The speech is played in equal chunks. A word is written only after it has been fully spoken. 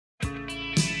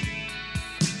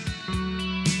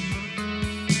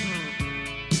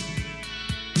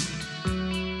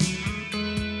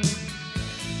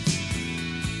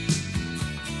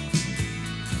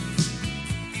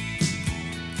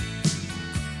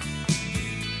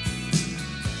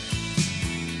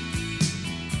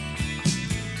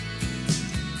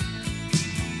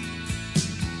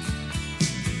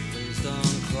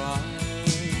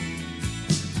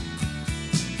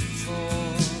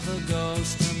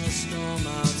storm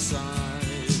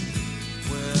outside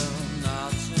will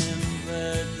not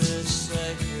invade this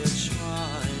sacred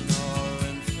shrine or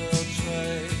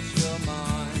infiltrate your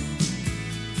mind.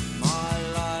 My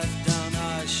life down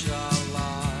I shall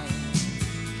lie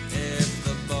if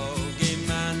the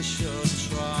bogeyman should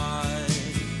try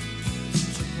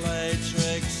to play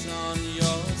tricks on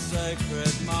your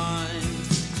sacred mind,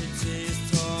 to tease,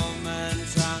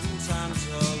 torment and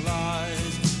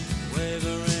tantalize.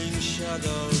 Wavering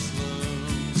shadows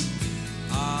loom,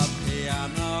 our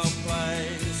piano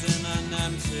plays in an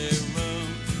empty room.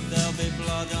 There'll be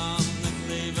blood on the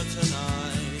cleaver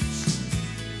tonight,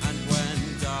 and when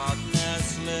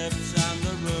darkness lifts and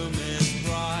the room is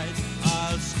bright,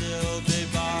 I'll still be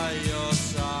by your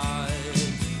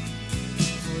side.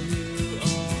 For you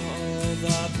are all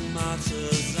that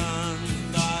matters,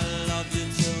 and I love you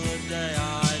till the day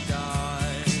I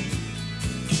die.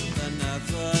 There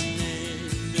never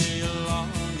need be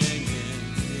longing in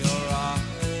your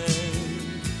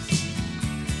eyes,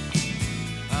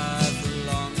 as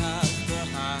long as the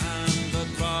hand that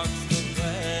rocks the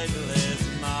cradle is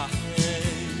mine.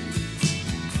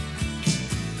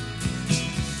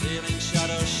 Ceiling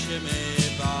shadows shimmy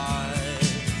by,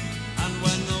 and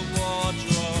when the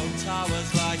wardrobe towers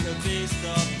like a beast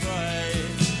of prey,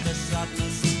 the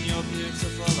sadness in your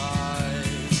beautiful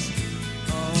eyes.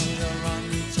 Oh, you're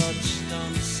untouched,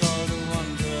 unsold,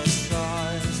 wondrous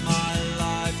sighs. My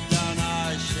life down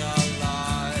I shall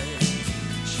lie,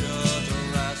 should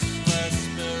restless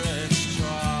spirits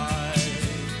try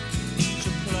to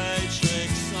play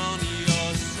tricks on your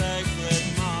sacred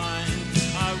mind.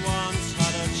 I once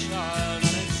had a child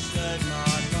and it saved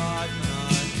my life, and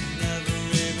I never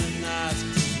even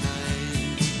asked his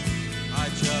name. I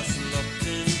just looked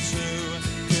into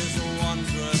his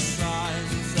wondrous eyes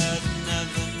and said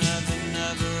never, never,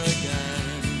 never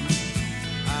again.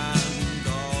 And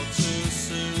all too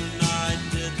soon I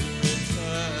did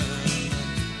return,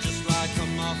 just like a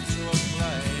moth to a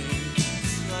flame.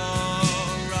 So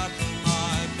rattle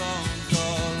my bones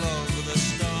all over the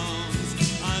stones.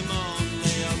 I'm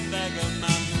only a beggar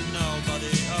man who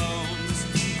nobody owns.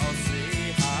 I'll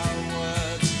see how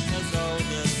words as old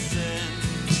as sin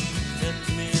hit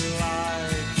me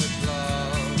like a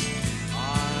glove.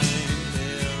 I'm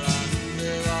here and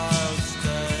here I'll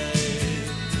stay.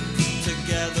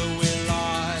 Together we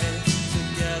lie,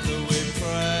 together we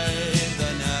pray.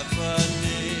 There never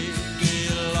need be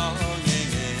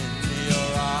longing in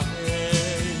your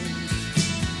eyes,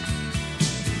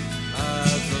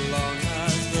 as long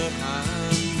as the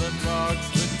hand that rocks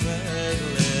the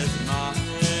cradle is mine.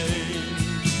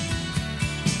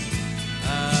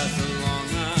 As long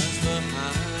as the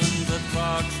hand that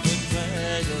rocks the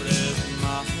cradle is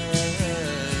mine,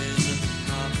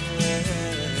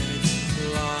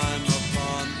 climb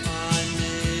upon my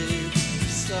knee,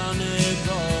 sunny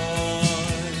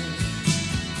boy.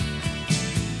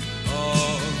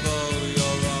 Although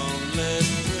you're only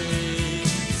three,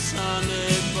 sunny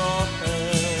boy,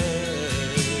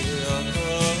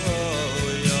 oh,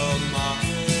 you're mine.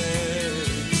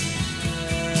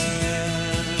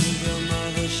 And your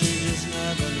mother, she just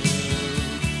never knew.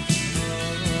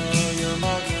 Oh, your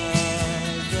mother,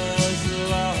 there's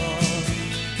love,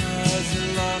 as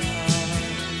long as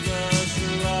there's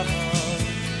love.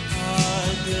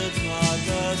 I did my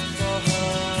best for her.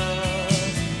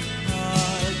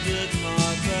 I did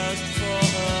my best for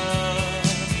her.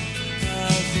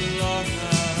 As long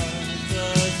as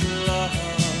there's love,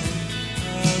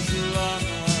 as long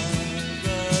as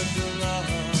there's love.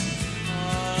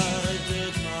 I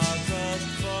did my best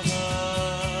for her.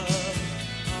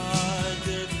 I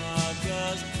did my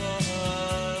best for her.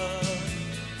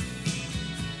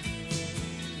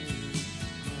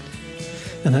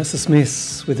 And that's the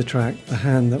Smiths with the track The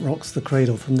Hand That Rocks the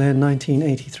Cradle from their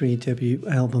 1983 debut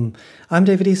album. I'm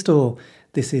David Eastaugh.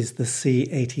 This is the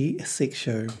C86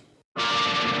 Show.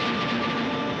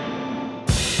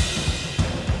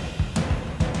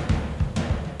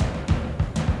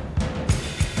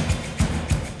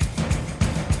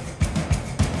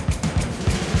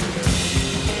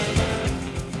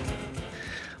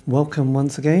 Welcome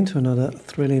once again to another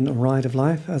thrilling ride of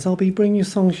life, as I'll be bringing you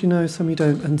songs you know, some you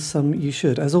don't, and some you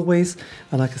should. As always,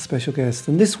 I like a special guest,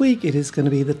 and this week it is going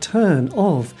to be the turn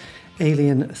of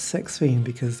Alien Sex Fiend,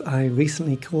 because I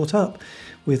recently caught up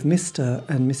with Mr.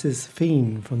 and Mrs.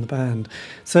 Fiend from the band.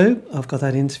 So I've got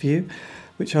that interview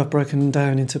which I've broken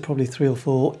down into probably 3 or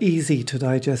 4 easy to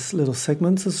digest little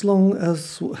segments, as well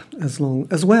as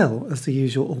the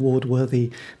usual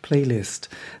award-worthy playlist.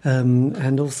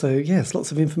 And also, yes,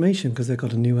 lots of information because they've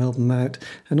got a new album out,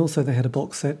 and also they had a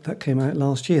box set that came out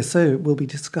last year. So we'll be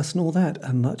discussing all that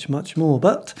and much, much more.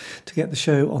 But to get the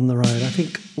show on the road, I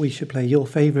think we should play your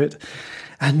favourite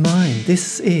and mine.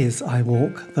 This is I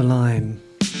Walk the Line.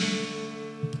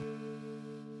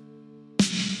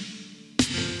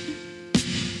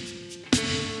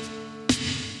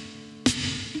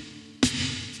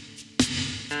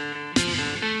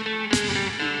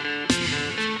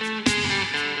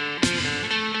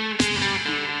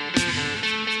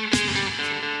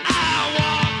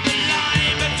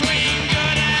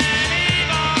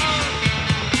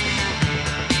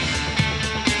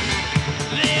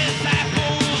 This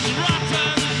apple's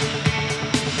rotten,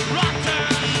 rotten.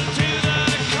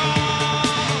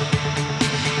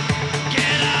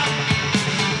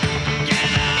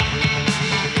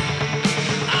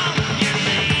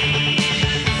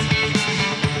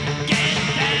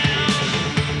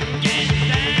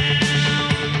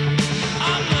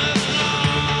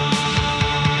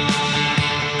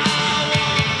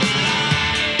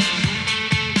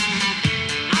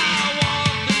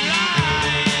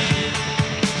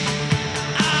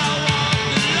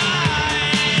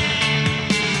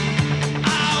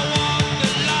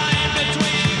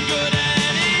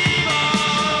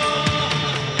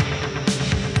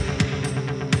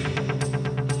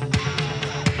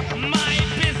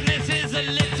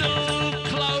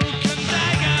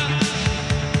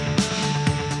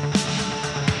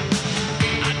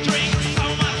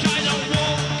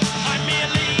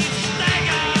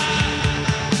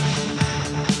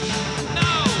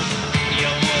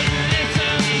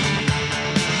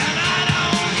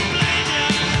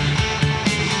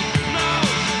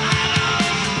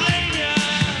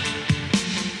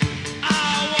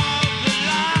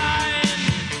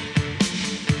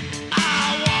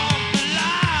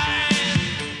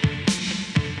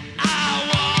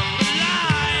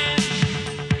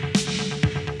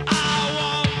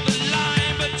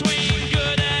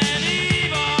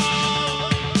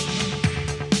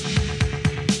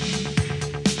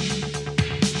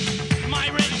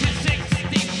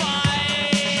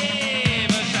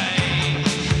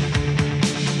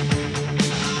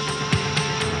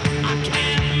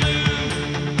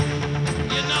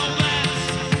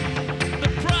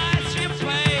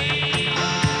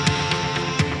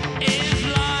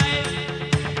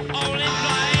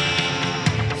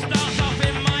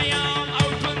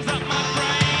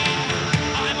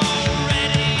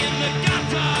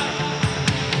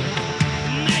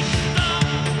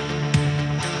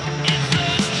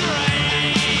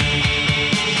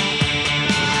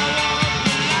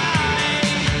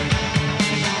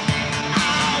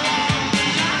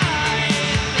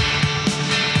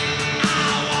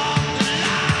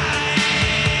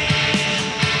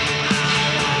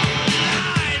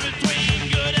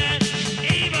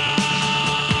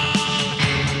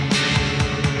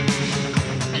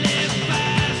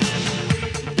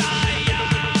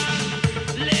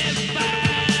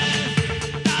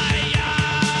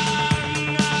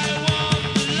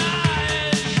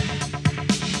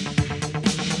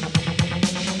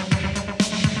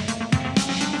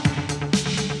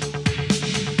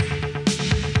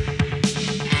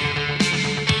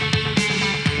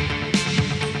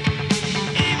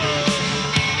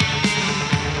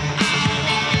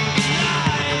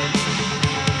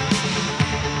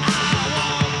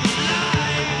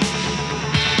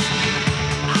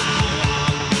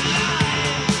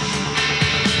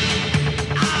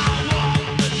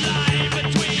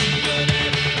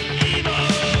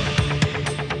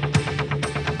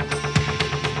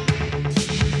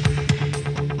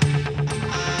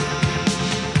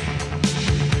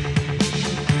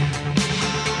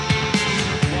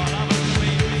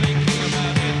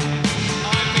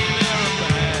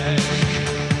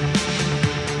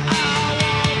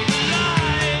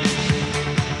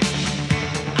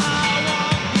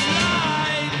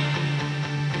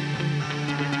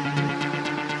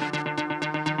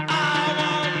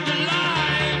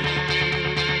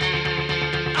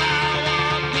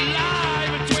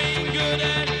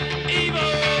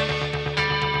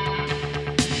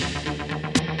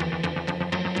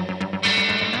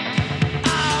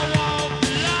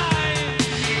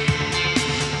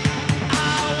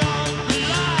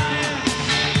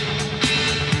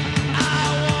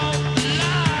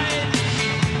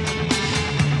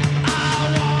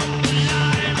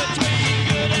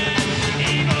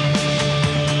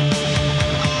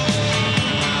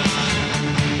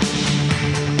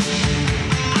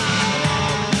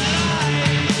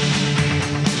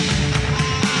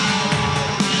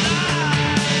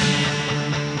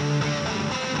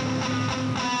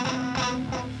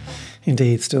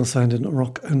 Indeed, still sounded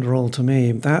rock and roll to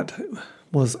me. That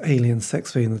was Alien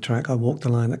Sex Fiend, the track I Walk the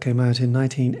Line, that came out in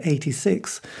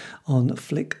 1986 on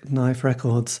Flick Knife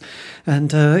Records.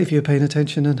 And if you were paying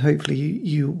attention, and hopefully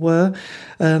you were,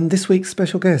 this week's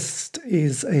special guest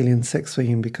is Alien Sex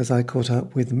Fiend, because I caught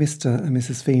up with Mr. and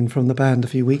Mrs. Fiend from the band a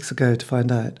few weeks ago to find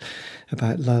out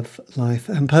about love, life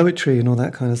and poetry and all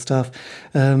that kind of stuff,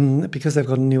 because they've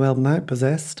got a new album out,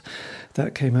 Possessed,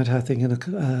 that came out, I think,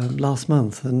 in last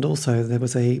month. And also there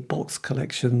was a box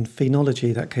collection,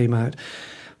 Phenology, that came out,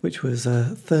 which was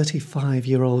a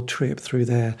 35-year-old trip through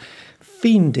their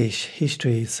fiendish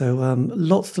history. So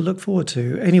lots to look forward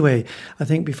to. Anyway, I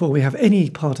think before we have any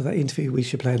part of that interview, we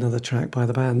should play another track by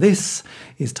the band. This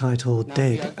is titled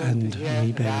Dead and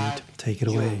Reburied. Take it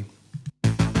away.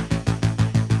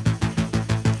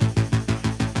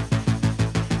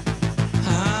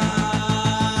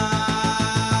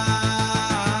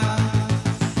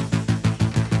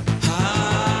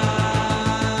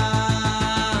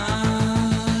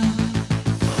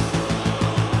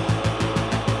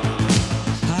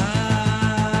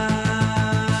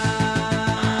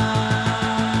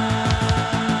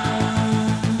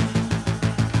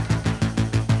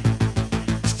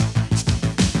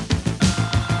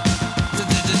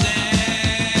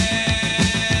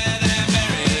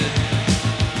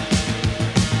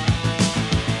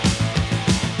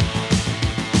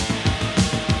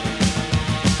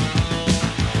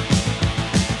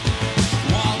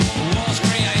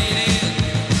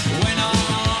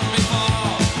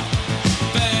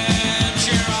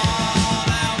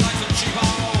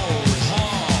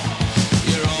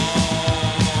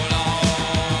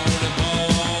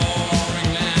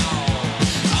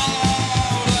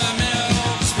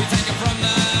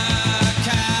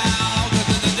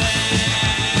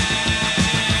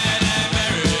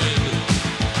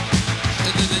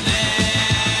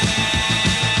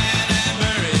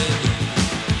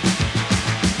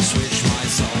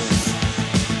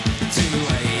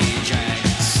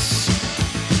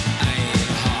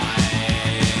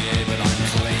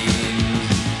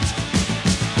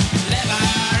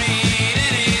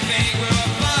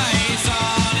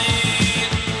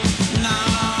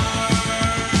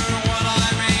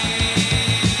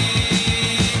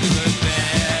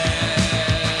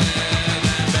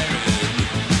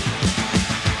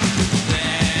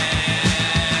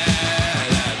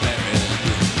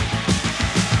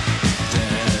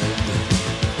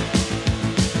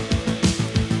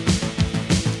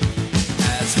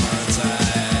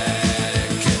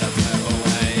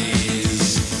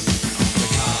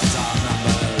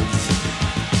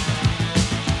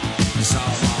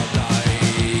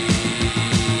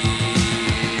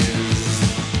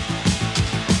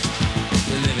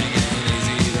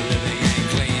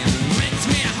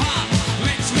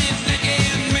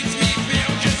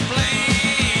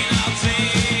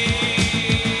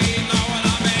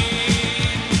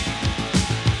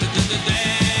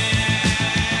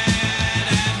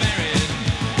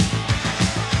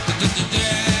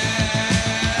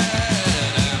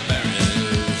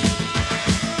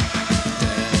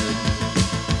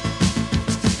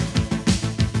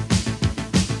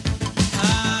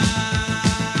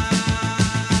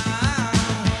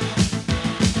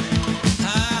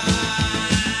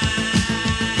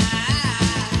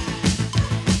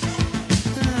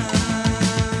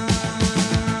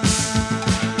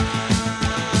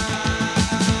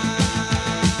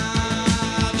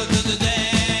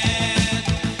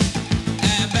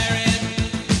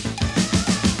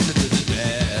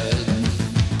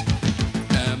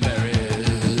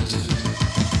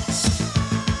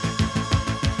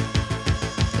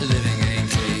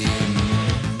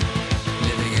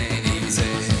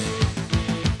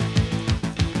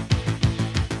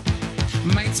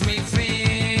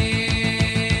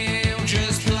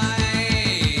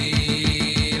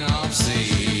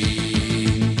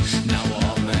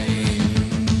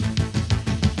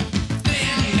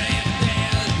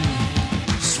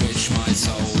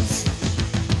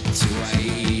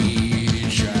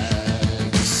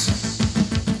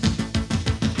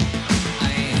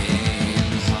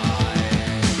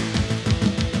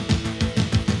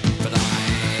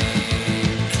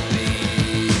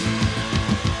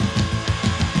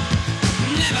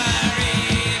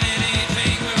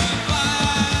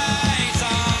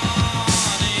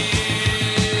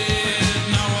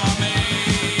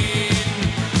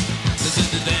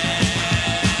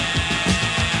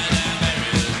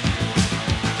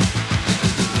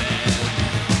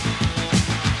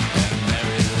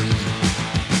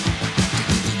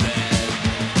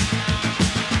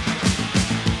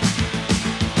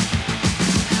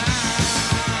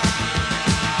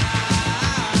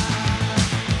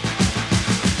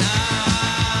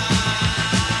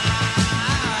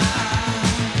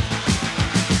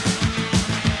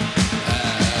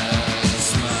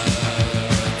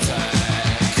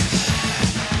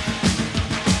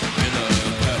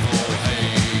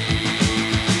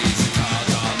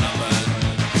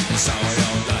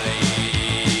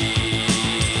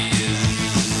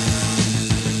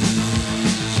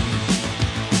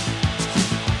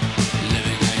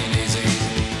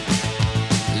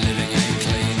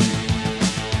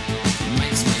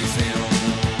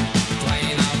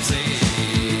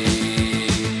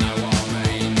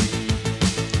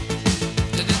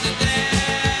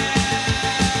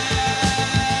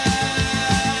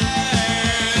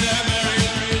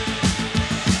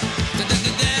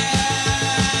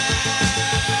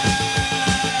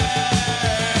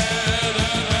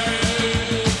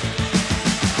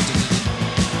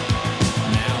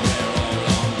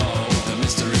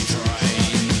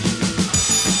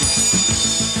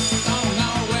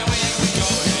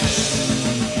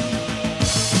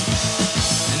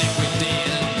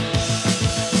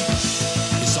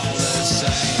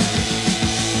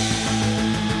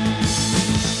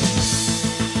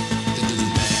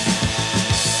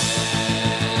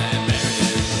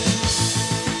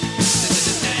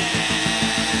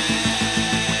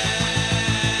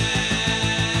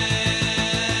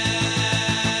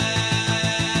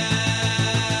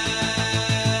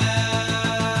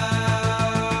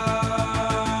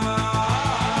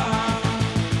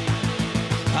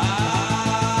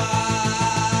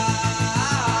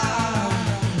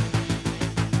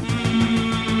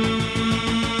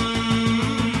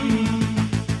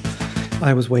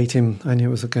 I was waiting. I knew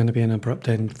it was going to be an abrupt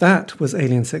end. That was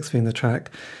Alien Sex Fiend, the track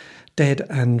Dead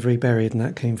and Reburied, and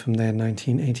that came from their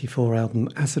 1984 album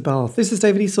Acid Bath. This is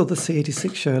David Eastaugh, the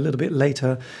C86 show. A little bit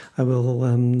later, I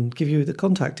will give you the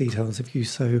contact details if you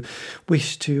so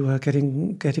wish to get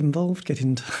involved, get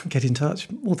in touch,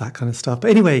 all that kind of stuff.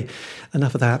 But anyway,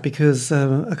 enough of that, because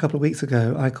a couple of weeks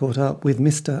ago, I caught up with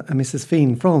Mr. and Mrs.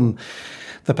 Fiend from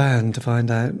the band to find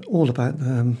out all about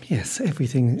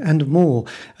everything and more.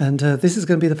 And this is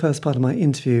going to be the first part of my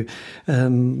interview.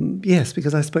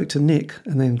 Because I spoke to Nick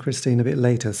and then Christine a bit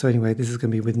later. So anyway, this is going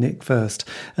to be with Nick first.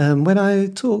 When I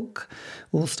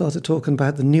started talking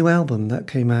about the new album that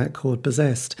came out called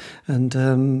Possessed,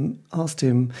 and asked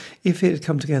him if it had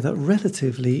come together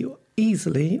relatively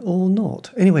easily or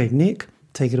not. Anyway, Nick,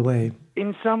 take it away.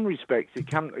 In some respects, it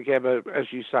came together, as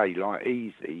you say, like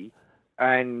easy,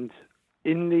 and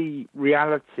in the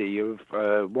reality of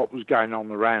what was going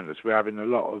on around us, we're having a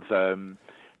lot of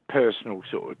personal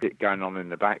sort of bit going on in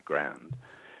the background.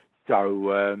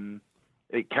 So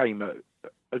it came at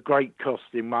a great cost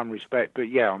in one respect.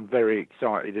 But yeah, I'm very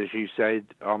excited, as you said.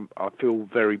 I feel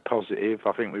very positive.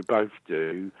 I think we both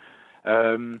do.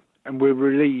 And we're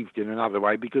relieved in another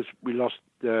way because we lost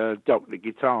Doc, the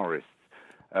guitarist,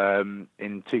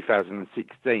 in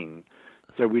 2016.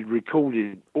 So we'd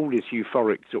recorded all this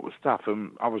euphoric sort of stuff,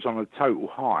 and I was on a total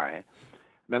high.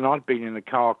 Then I'd been in a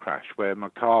car crash where my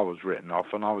car was written off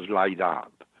and I was laid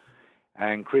up.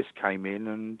 And Chris came in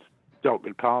and Doc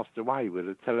had passed away with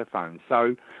a telephone.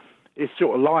 So it's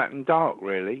sort of light and dark,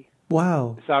 really.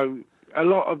 Wow. So a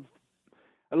lot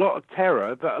of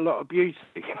terror, but a lot of beauty.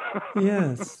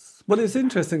 Yes. Well, it's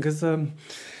interesting because...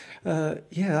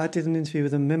 I did an interview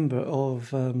with a member of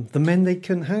the Men They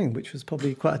Can Hang, which was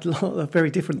probably quite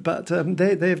very different. But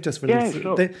they've just released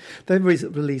they've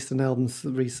released an album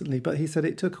recently. But he said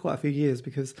it took quite a few years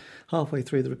because halfway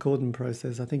through the recording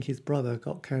process, I think his brother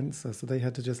got cancer, so they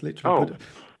had to just literally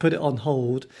put it on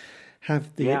hold,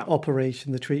 have the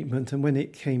operation, the treatment, and when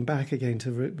it came back again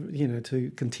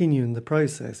to continue in the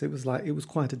process, it was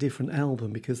quite a different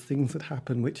album because things had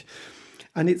happened which.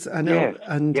 And these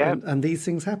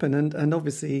things happen, and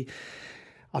obviously,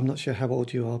 I'm not sure how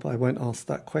old you are, but I won't ask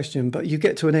that question. But you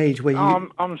get to an age where you...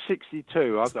 I'm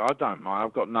 62. I don't mind.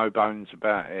 I've got no bones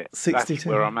about it. 62. That's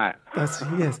where I'm at.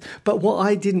 Yes. But what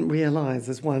I didn't realise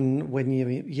is when you're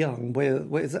young, where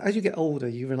as you get older,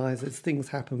 you realise that things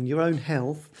happen. Your own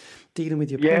health, dealing with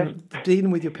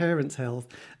your parents' health,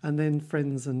 and then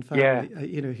friends and family,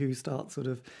 who start sort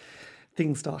of...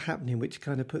 things start happening which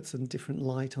kind of puts a different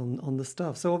light on the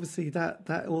stuff. So obviously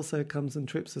that also comes and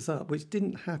trips us up, which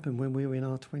didn't happen when we were in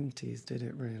our 20s, did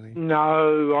it really?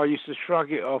 No, I used to shrug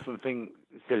it off and think,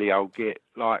 silly old git,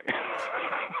 like...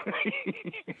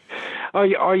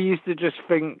 I used to just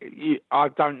think, I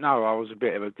don't know, I was a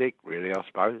bit of a dick, really, I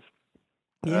suppose,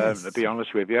 to be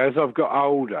honest with you. As I've got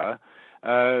older,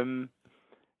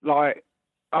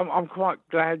 I'm quite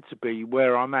glad to be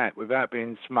where I'm at without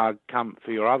being smug,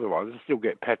 comfy or otherwise. I still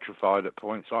get petrified at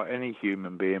points like any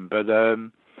human being, but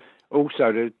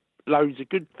also there's loads of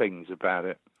good things about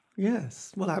it.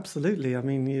 Yes, well, absolutely. I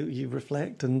mean, you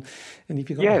reflect and if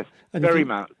you've got... Yes, very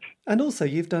much. And also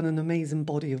you've done an amazing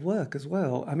body of work as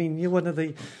well. I mean, you're one of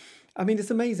the... I mean,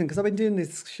 it's amazing because I've been doing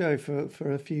this show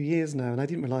for a few years now, and I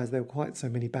didn't realise there were quite so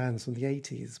many bands from the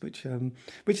 80s,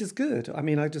 which is good. I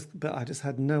mean, I just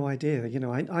had no idea.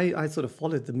 I sort of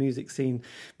followed the music scene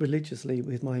religiously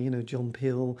with my, John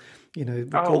Peel,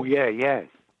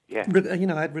 Yeah.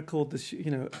 I'd record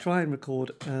try and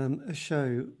record a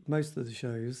show, most of the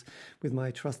shows, with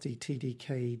my trusty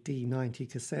TDK D90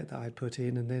 cassette that I'd put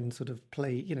in, and then sort of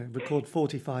play, record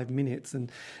 45 minutes.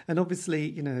 And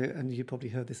obviously, and you probably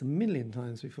heard this a million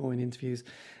times before in interviews,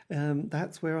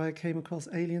 that's where I came across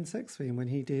Alien Sex Fiend when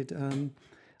he did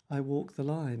I Walk the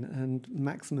Line and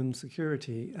Maximum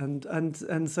Security. And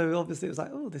so obviously it was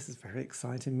like, oh, this is very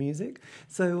exciting music.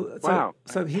 So wow.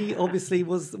 So he obviously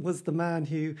was the man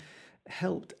who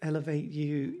helped elevate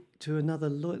you to another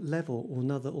level or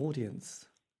another audience.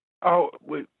 Oh,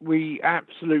 we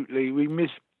absolutely, we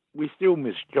still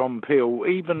miss John Peel,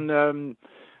 even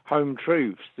Home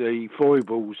Truths, the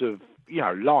foibles of,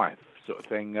 life sort of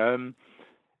thing.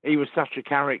 He was such a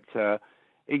character.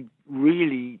 He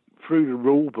really threw the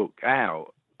rule book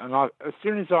out, and as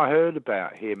soon as I heard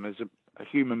about him as a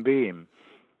human being,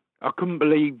 I couldn't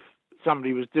believe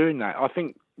somebody was doing that. I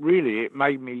think really it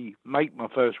made me make my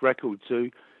first record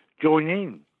to join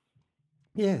in.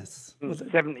 Yes, in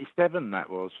 77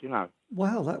 that was,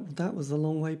 Wow, that was a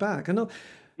long way back. I know.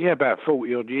 Yeah, about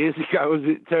 40 odd years ago, as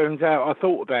it turns out. I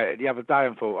thought about it the other day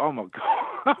and thought, oh my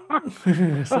God.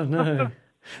 Yes, I know.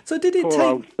 So did it Poor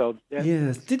old take? sod. Yeah.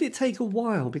 Yes. Did it take a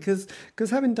while? Because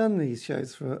having done these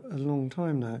shows for a long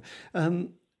time now,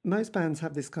 most bands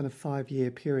have this kind of 5 year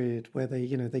period where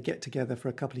they get together for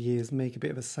a couple of years, make a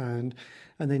bit of a sound,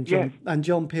 and then Yes.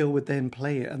 John Peel would then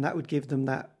play it, and that would give them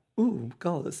that. Ooh,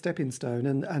 God, a stepping stone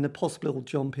and a possible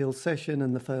John Peel session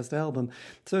and the first album.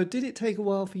 So did it take a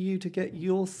while for you to get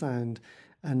your sound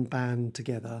and band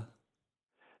together?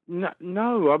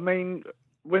 No, I mean,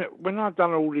 when I've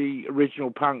done all the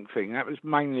original punk thing, that was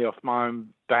mainly off my own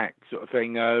back sort of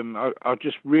thing. I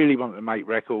just really wanted to make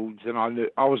records, and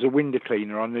I was a window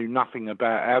cleaner. I knew nothing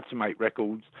about how to make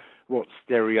records, what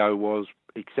stereo was,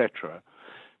 etc.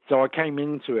 So I came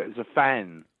into it as a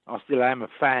fan. I still am a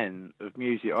fan of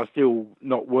music. I'm still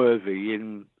not worthy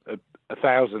in a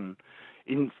thousand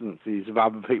instances of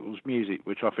other people's music,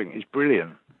 which I think is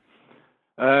brilliant.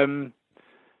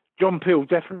 John Peel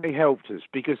definitely helped us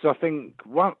because I think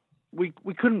we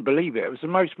couldn't believe it. It was the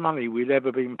most money we'd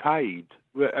ever been paid,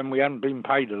 and we hadn't been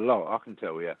paid a lot, I can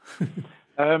tell you.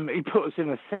 He put us in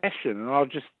a session, and I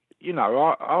just,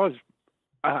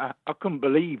 I couldn't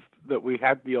believe that we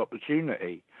had the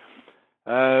opportunity.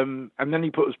 And then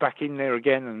he put us back in there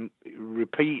again and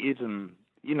repeated, and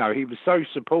he was so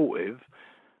supportive.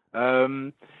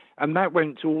 And that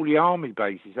went to all the army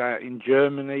bases out in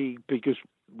Germany because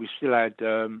we still had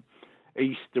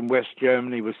East and West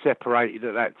Germany were separated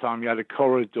at that time. You had a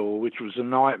corridor, which was a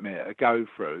nightmare to go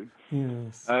through.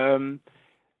 Yes.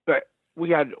 But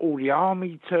we had all the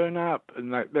army turn up,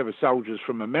 and there were soldiers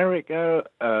from America,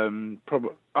 from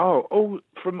all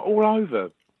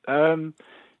over.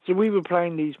 So we were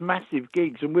playing these massive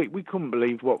gigs, and we couldn't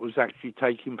believe what was actually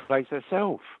taking place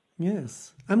ourselves.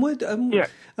 Yes. And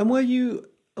were you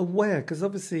aware? Because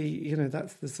obviously,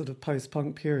 that's the sort of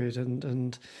post-punk period,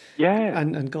 and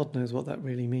God knows what that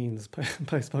really means,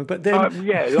 post-punk. But then,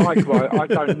 likewise, I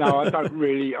don't know.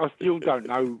 I still don't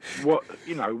know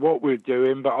what we're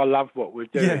doing, but I love what we're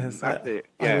doing. Yes, that's it.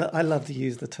 Yeah. I love to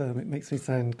use the term. It makes me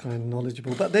sound kind of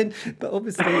knowledgeable. But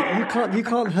obviously,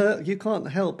 you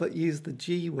can't help but use the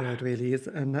G word, really,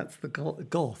 and that's the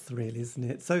goth, really, isn't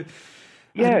it? So,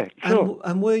 yeah, sure.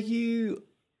 And were you?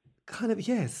 Kind of,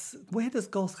 yes. Where does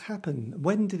goth happen?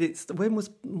 When did it? When was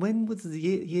the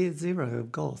year zero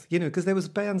of goth? Because there was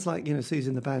bands like Susie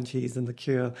and the Banshees and The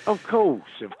Cure. Of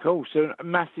course. And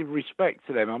massive respect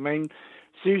to them. I mean,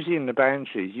 Susie and the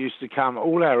Banshees used to come.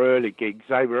 All our early gigs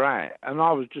they were at, and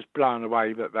I was just blown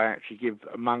away that they actually give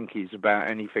monkeys about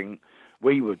anything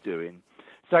we were doing.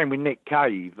 Same with Nick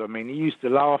Cave. I mean, he used to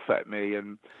laugh at me,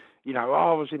 and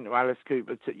I was into Alice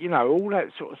Cooper. All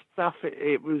that sort of stuff.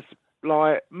 It was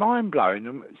like mind-blowing.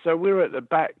 And so we were at the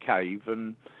Bat Cave,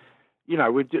 and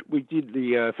we did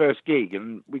the first gig,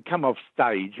 and we come off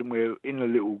stage, and we're in a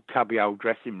little cubby old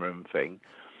dressing room thing,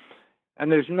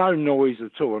 and there's no noise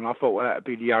at all, and I thought, well, that'd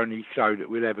be the only show that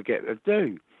we'd ever get to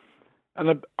do.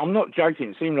 And I'm not joking,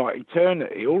 it seemed like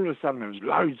eternity. All of a sudden there was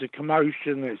loads of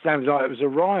commotion. It sounded like it was a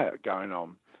riot going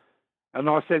on. And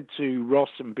I said to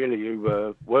Ross and Billy, who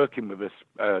were working with us,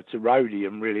 to roadie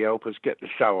and really help us get the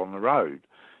show on the road,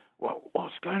 well,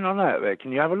 what's going on out there?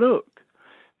 Can you have a look?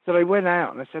 So they went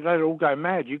out and they said, they're all going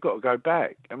mad. You've got to go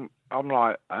back. And I'm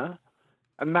like, huh?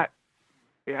 And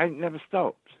it ain't never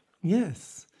stopped.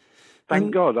 Yes.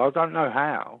 Thank God. I don't know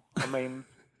how. I mean...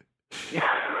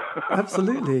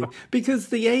 Absolutely. Because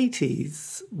the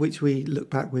 80s, which we look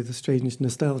back with a strange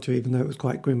nostalgia, even though it was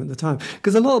quite grim at the time,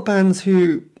 because a lot of bands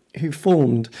who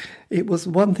formed, it was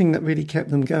one thing that really kept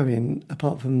them going,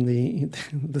 apart from the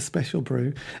special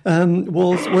brew,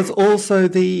 was also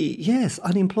the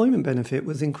unemployment benefit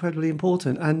was incredibly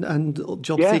important, and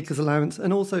job seekers allowance,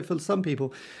 and also for some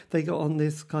people they got on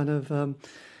this kind of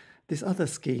this other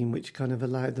scheme which kind of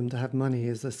allowed them to have money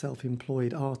as a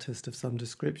self-employed artist of some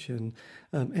description,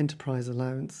 enterprise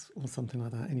allowance or something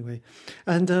like that. Anyway,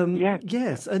 and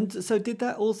yes, and so did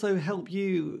that also help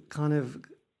you kind of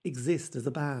exist as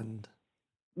a band?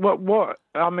 What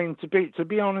I mean, to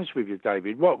be honest with you,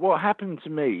 David, what happened to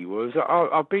me was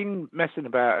I've been messing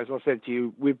about, as I said to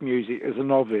you, with music as a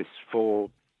novice for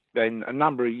then a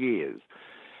number of years,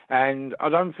 and I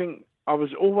don't think I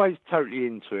was always totally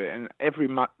into it, and every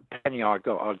penny I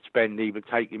got, I'd spend either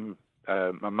taking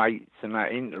my mates and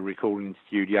that into the recording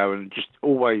studio, and just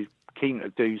always keen to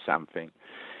do something.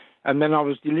 And then I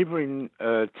was delivering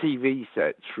TV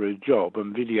sets for a job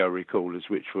and video recorders,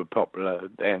 which were popular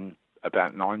then,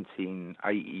 about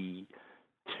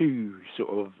 1982, sort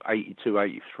of 82,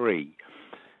 83.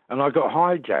 And I got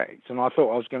hijacked, and I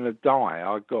thought I was going to die.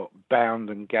 I got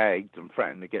bound and gagged and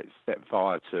threatened to get set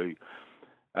fire to.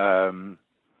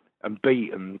 and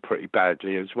beaten pretty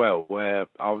badly as well, where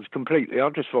I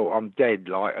just thought I'm dead,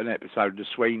 like an episode of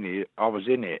Sweeney. I was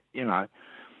in it, you know.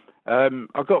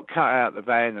 I got cut out of the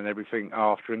van and everything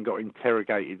after and got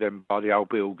interrogated then by the old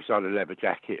Bill because I had a leather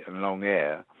jacket and long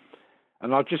hair.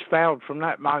 And I just vowed from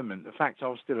that moment, the fact I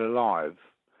was still alive,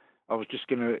 I was just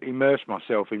going to immerse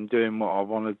myself in doing what I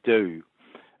want to do.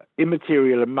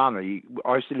 Immaterial and money,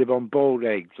 I used to live on boiled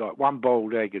eggs, like one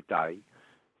boiled egg a day,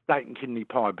 steak and kidney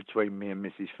pie between me and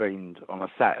Mrs. Fiend on a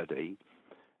Saturday,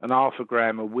 and half a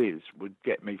gram of whiz would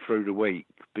get me through the week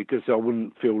because I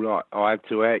wouldn't feel like I had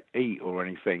to eat or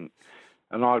anything.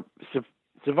 And I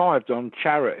survived on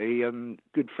charity and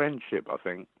good friendship, I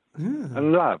think. Yeah.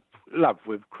 And love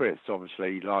with Chris,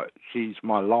 obviously, like she's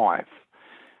my life.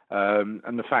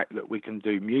 And the fact that we can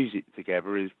do music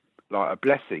together is like a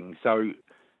blessing. So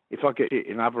if I get it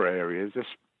in other areas,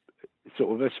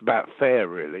 that's about fair,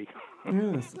 really.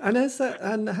 Yes, and has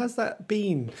that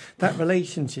been that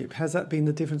relationship? Has that been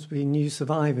the difference between you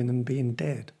surviving and being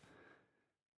dead?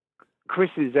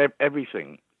 Chris is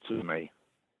everything to me.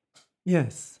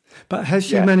 Yes, but has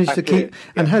she managed to keep?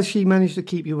 And has she managed to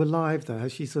keep you alive? Though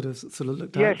has she sort of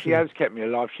looked out? Yeah, she has kept me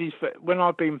alive. When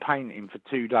I've been painting for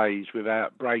 2 days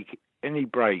without any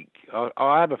break.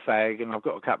 I have a fag and I've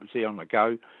got a cup of tea on the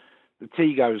go. The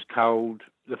tea goes cold.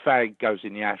 The fag goes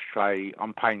in the ashtray.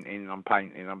 I'm painting.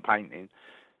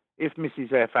 If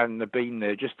Mrs. F hadn't been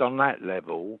there just on that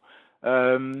level,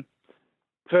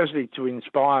 firstly to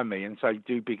inspire me and say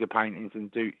do bigger paintings and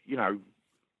do, you know,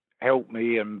 help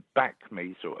me and back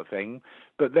me sort of thing,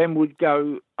 but then would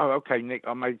go, oh, okay, Nick,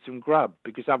 I made some grub,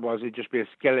 because otherwise it'd just be a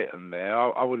skeleton there.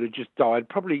 I would have just died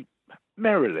probably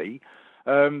merrily,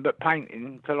 but painting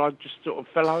until I just sort of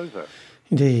fell over.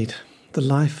 Indeed. The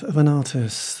life of an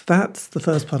artist. That's the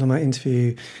first part of my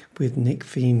interview with Nick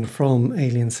Fiend from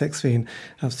Alien Sex Fiend.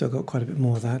 I've still got quite a bit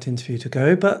more of that interview to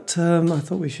go, but I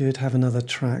thought we should have another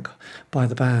track by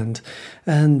the band.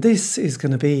 And this is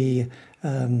going to be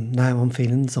Now I'm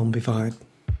Feeling Zombified.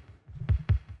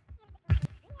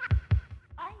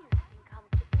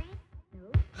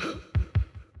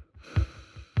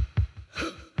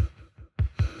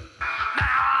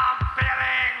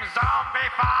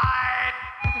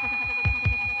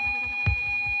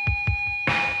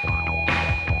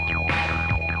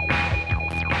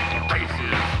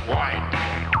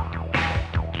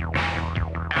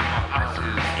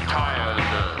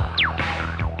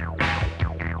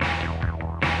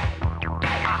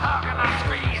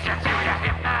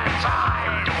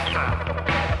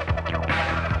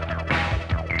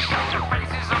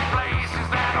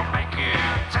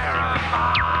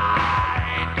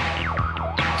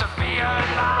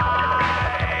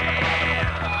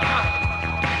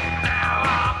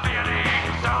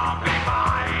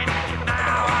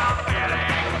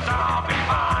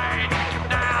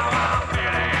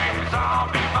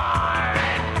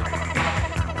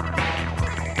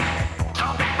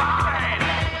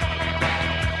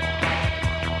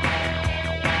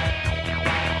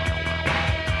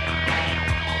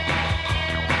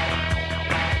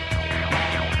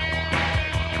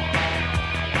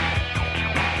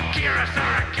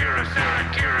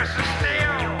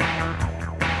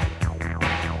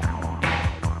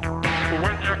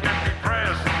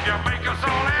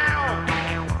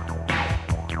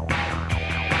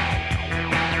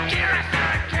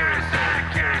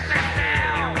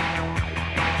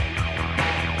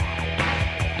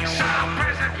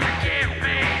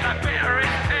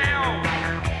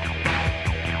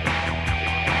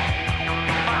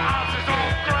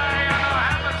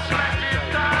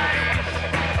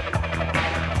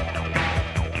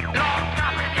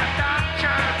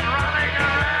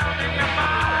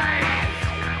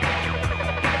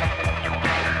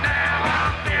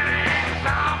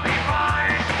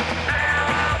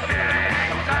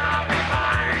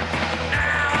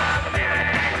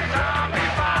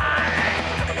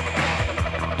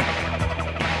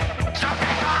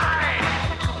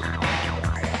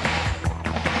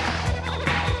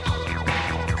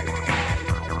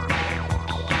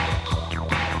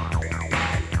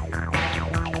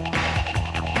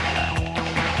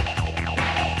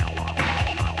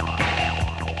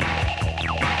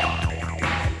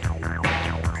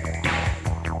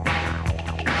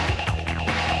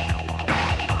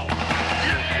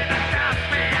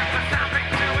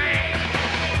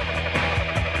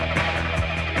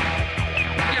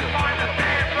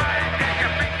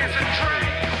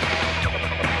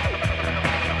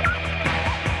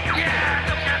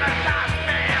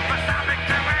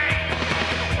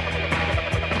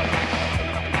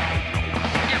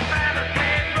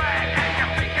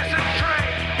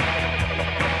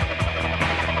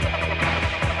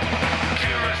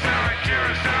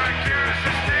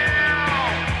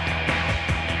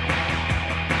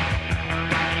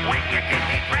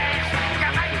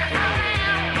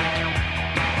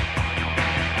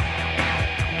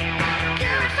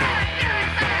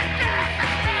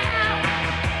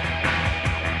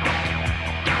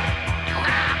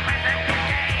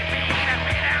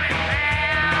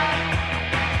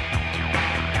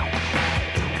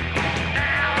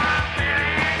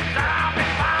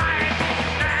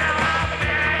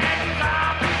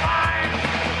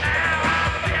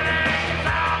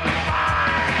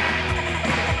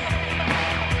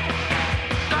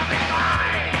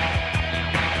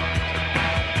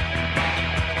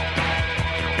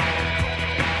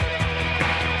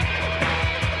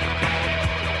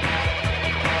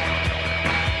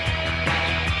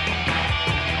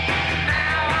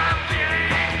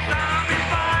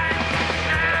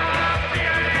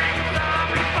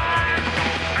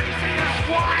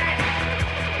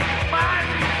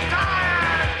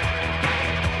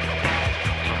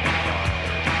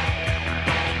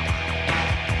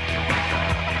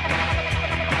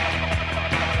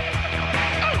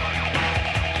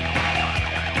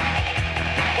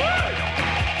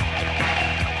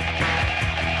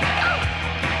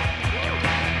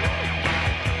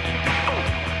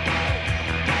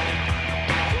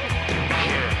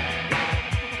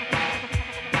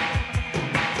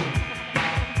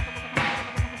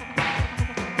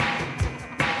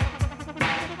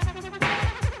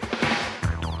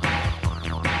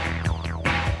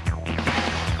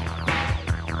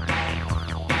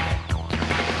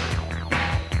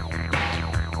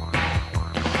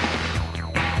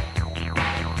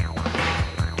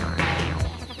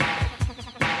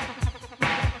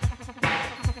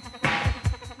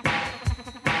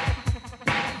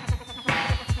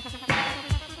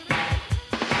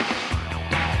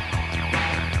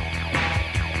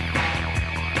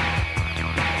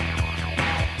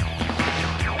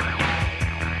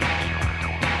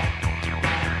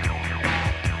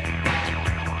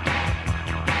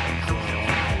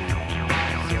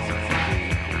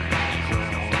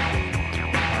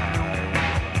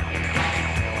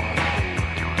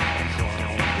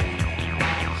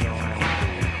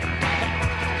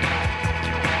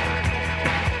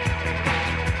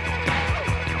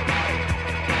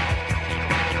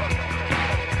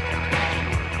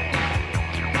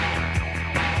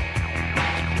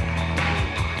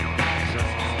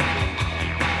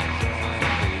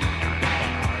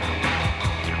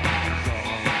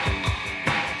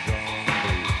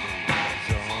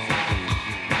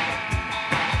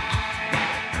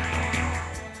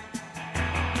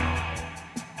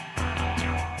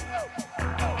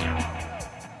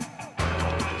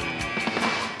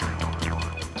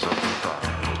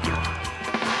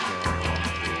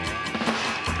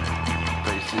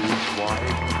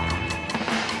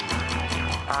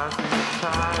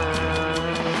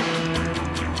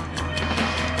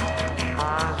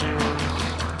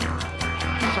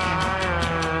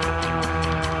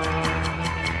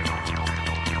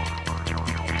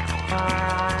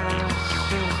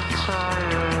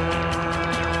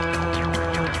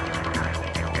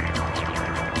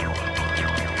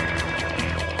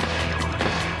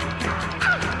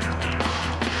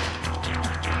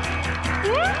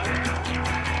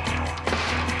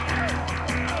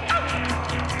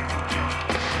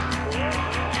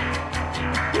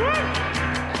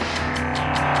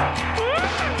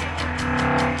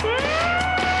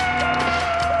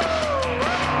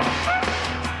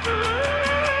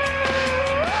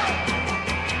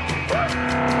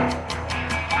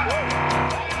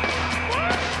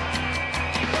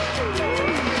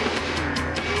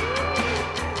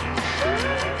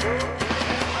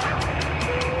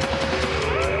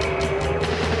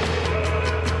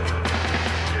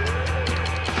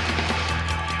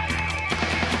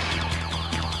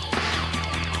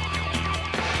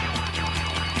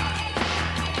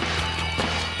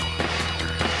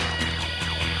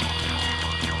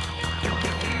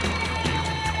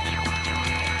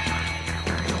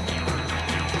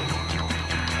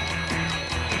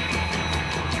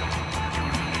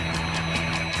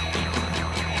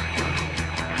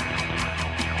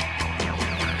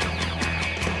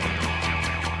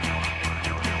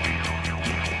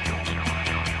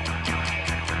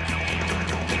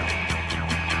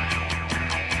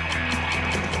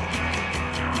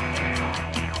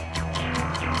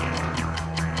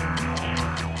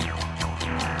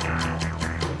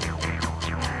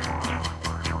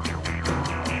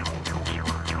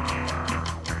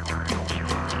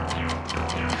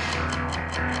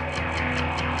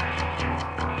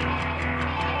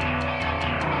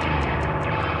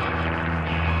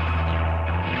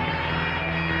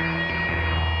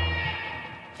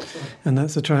 And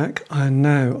that's the track I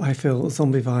Know I Feel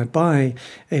Zombified by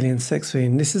Alien Sex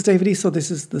Fiend. This is David Esau.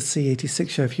 This is the C86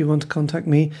 show. If you want to contact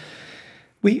me,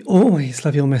 we always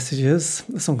love your messages,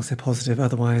 as long as they're positive.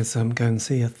 Otherwise, go and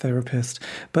see a therapist.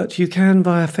 But you can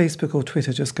via Facebook or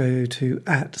Twitter. Just go to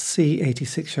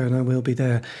 @C86 show and I will be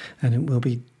there. And it will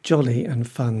be jolly and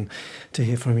fun to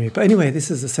hear from you. But anyway, this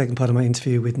is the second part of my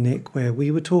interview with Nick, where we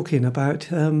were talking about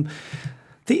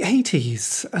the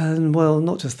 80s, and well,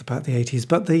 not just about the 80s,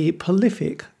 but the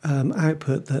prolific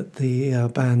output that the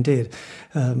band did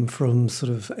from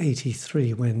sort of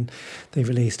 83 when they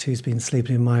released Who's Been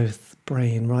Sleeping in My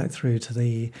Brain right through to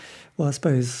the, well, I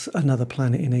suppose Another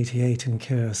Planet in 88 and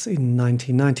Chaos in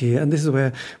 1990. And this is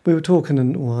where we were talking,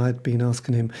 and well, I'd been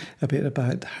asking him a bit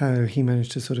about how he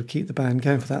managed to sort of keep the band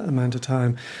going for that amount of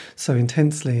time so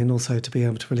intensely, and also to be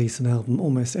able to release an album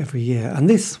almost every year. And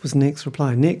this was Nick's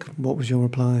reply. Nick, what was your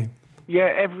reply?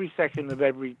 Yeah, every second of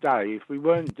every day. If we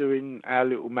weren't doing our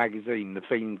little magazine, the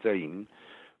Fiendine,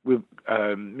 with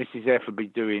Mrs. F would be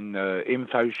doing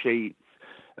info sheets.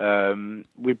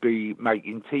 We'd be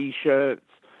making T-shirts.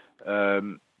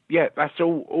 Yeah, that's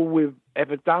all we've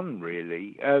ever done,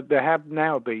 really. There have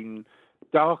now been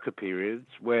darker periods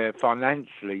where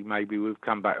financially maybe we've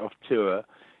come back off tour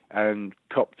and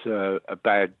copped a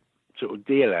bad sort of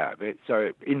deal out of it. So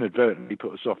it inadvertently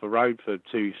put us off the road for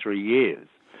 2-3 years,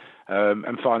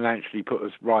 and financially put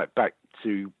us right back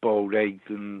to boiled eggs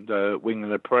and wing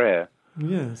and a prayer.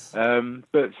 Yes.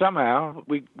 But somehow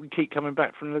we keep coming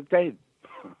back from the dead.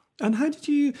 And how did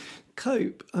you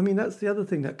cope? I mean, that's the other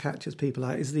thing that catches people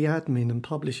out is the admin and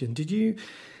publishing.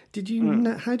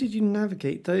 How did you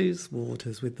navigate those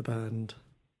waters with the band?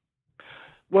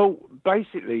 Well,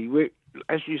 basically,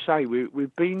 as you say,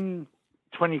 we've been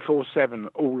 24/7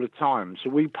 all the time, so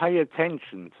we pay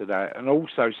attention to that. And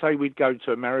also, say we'd go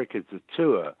to America to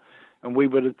tour, and we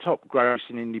were the top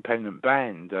grossing independent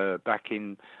band back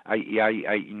in 88,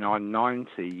 89,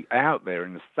 90 out there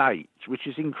in the States, which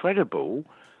is incredible.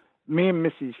 Me and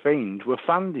Mrs. Fiend were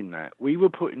funding that. We were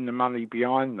putting the money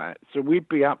behind that. So we'd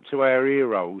be up to our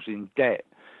ear holes in debt.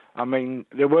 I mean,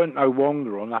 there weren't no Wonga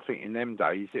or nothing in them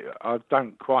days. I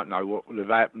don't quite know what would have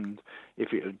happened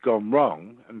if it had gone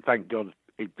wrong, and thank God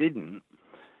it didn't.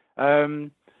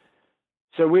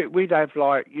 So we'd have,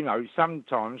 like, you know,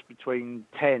 sometimes between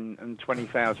 10 and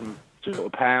 20,000 sort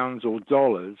of pounds or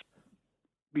dollars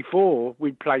before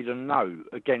we'd played a note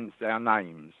against our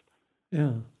names.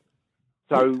 Yeah.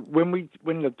 So when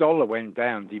the dollar went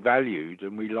down, devalued,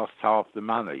 and we lost half the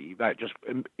money, that just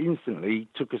instantly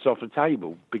took us off the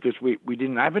table because we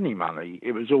didn't have any money.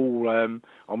 It was all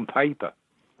on paper.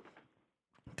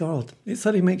 God, it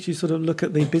certainly makes you sort of look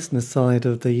at the business side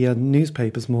of the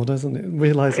newspapers more, doesn't it?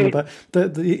 Realising about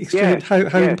the exchange,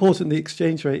 how important the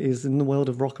exchange rate is in the world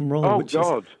of rock and roll. Oh,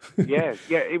 God. Yeah.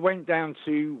 It went down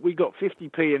to, we got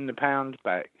 50p in the pound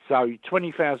back. So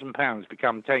 £20,000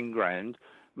 become 10 grand,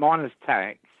 minus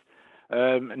tax.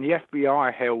 And the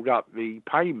FBI held up the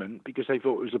payment because they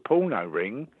thought it was a porno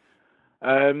ring.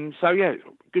 So, yeah,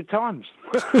 good times.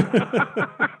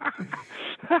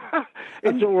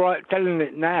 It's all right telling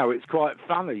it now. It's quite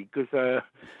funny because, at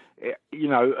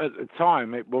the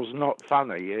time it was not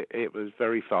funny. It was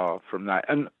very far from that.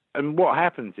 And what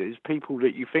happens is people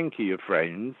that you think are your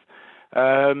friends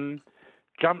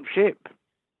jump ship.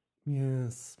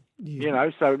 Yes. Yeah.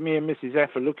 So me and Mrs.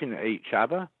 F are looking at each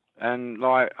other and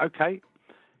like, okay.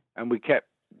 And we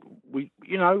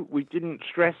didn't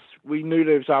stress. We knew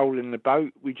there was a hole in the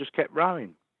boat. We just kept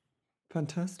rowing.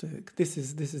 Fantastic. This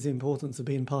is the importance of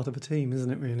being part of a team,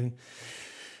 isn't it? Really,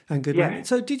 and good. Yeah.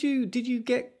 So did you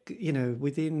get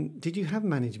did you have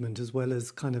management as well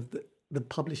as kind of the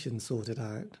publishing sorted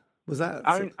out? Was that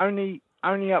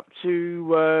only up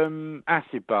to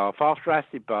Acid Bath? After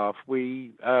Acid Bath,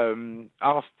 we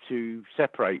asked to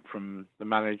separate from the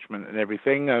management and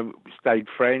everything. We stayed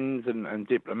friends and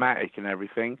diplomatic and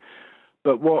everything.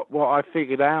 But what I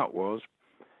figured out was,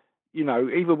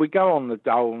 either we go on the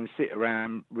dole and sit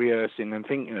around rehearsing and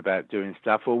thinking about doing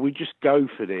stuff, or we just go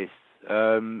for this.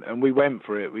 And we went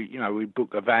for it. We'd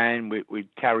book a van,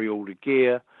 we'd carry all the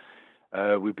gear.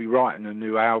 We'd be writing a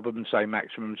new album, say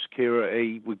Maximum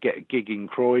Security. We'd get a gig in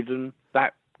Croydon.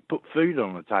 That put food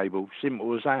on the table.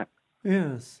 Simple as that.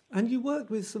 Yes. And you worked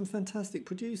with some fantastic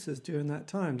producers during that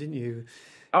time, didn't you?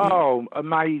 Oh,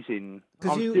 amazing.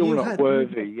 I'm still not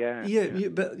worthy, yeah. Yeah,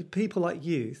 but people like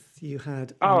Youth, you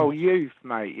had... Youth,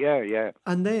 mate, yeah.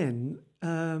 And then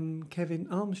Kevin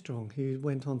Armstrong, who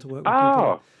went on to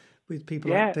work with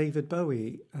people like David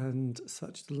Bowie and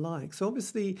such like. So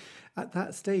obviously, at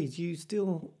that stage, you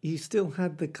still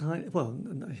had the kind. Well,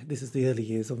 this is the early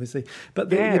years, obviously,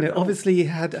 but obviously, you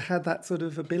had that sort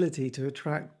of ability to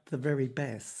attract the very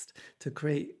best to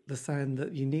create the sound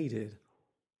that you needed.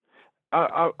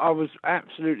 I was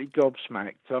absolutely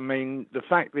gobsmacked. I mean, the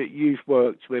fact that Youth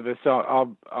worked with us,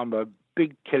 I'm a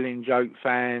big Killing Joke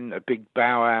fan, a big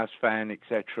Bauhaus fan,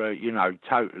 etc.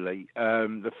 Totally.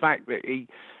 The fact that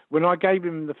when I gave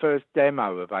him the first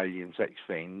demo of Alien Sex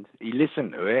Fiend, he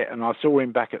listened to it, and I saw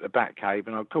him back at the Batcave,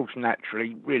 and of course,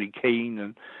 naturally, really keen.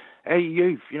 And hey,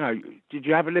 Youth, did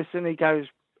you have a listen? He goes,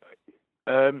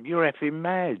 "You're effing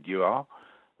mad, you are."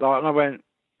 And I went,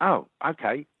 "Oh,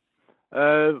 okay.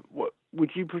 What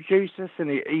would you produce this?" And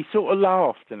he sort of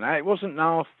laughed, and that it wasn't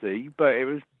nasty, but it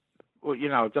was, well,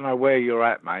 I don't know where you're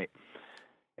at, mate.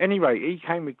 Anyway, he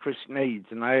came with Chris Needs,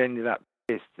 and they ended up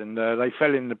pissed, and they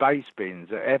fell in the bass bins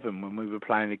at Evan when we were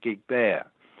playing a gig there.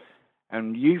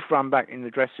 And Youth ran back in the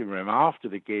dressing room after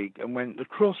the gig and went, "The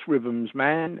Cross Rhythms,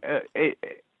 man,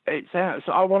 it's out.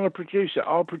 So I want to produce it.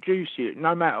 I'll produce it,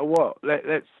 no matter what.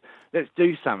 Let's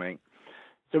do something."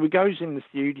 So he goes in the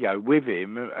studio with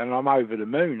him, and I'm over the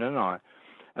moon, aren't I?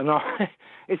 And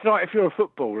it's like if you're a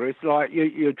footballer, it's like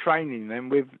you're training them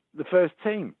with the first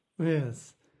team.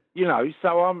 Yes.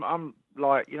 So I'm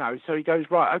like, so he goes,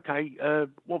 "Right, okay,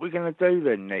 what are we going to do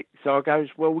then, Nick?" So I goes,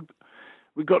 "Well,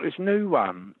 we got this new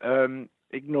one,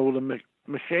 Ignore the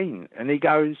Machine." And he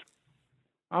goes,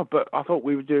 "Oh, but I thought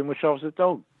we were doing Wish I Was a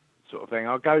Dog," sort of thing.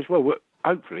 I goes, "Well,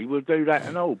 hopefully we'll do that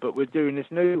and all, but we're doing this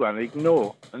new one,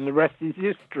 Ignore, and the rest is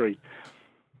history."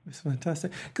 It's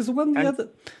fantastic. Because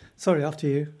Sorry, after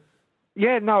you.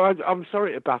 Yeah, no, I'm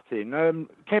sorry to butt in.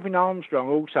 Kevin Armstrong,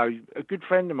 also a good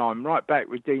friend of mine, right back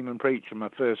with Demon Preacher, my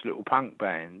first little punk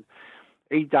band.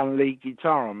 He'd done lead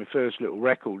guitar on my first little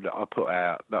record that I put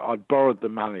out that I'd borrowed the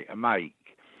money to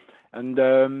make.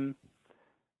 And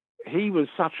he was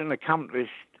such an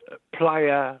accomplished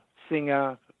player,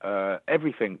 singer,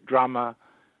 everything, drummer.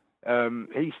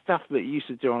 His stuff that he used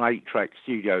to do on 8-Track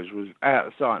Studios was out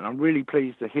of sight, and I'm really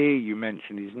pleased to hear you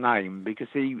mention his name because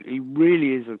he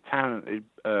really is a talented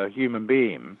human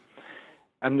being.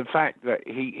 And the fact that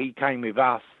he came with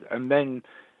us and then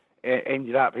it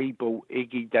ended up he brought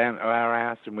Iggy down to our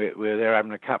house and we're there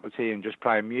having a cup of tea and just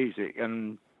playing music,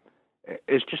 and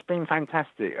it's just been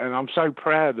fantastic. And I'm so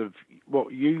proud of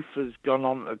what Youth has gone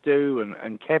on to do,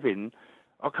 and Kevin,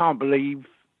 I can't believe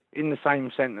in the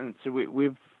same sentence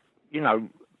we've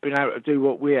been able to do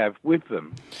what we have with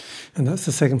them. And that's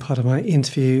the second part of my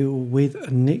interview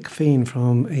with Nick Fiend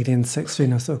from Alien Sex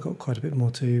Fiend. I've still got quite a bit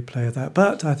more to play of that,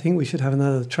 but I think we should have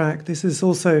another track. This is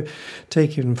also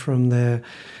taken from their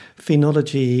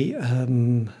Phenology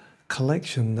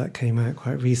collection that came out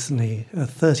quite recently, a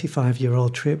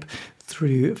 35-year-old trip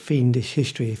through Fiendish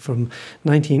history from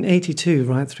 1982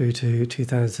 right through to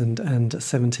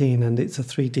 2017, and it's a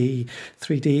 3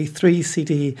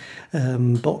 CD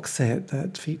box set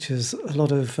that features a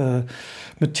lot of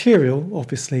material,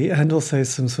 obviously, and also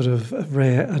some sort of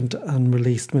rare and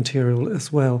unreleased material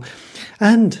as well,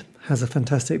 and has a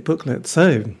fantastic booklet.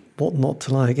 So what not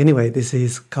to like? Anyway, this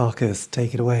is Carcass.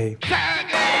 Take it away.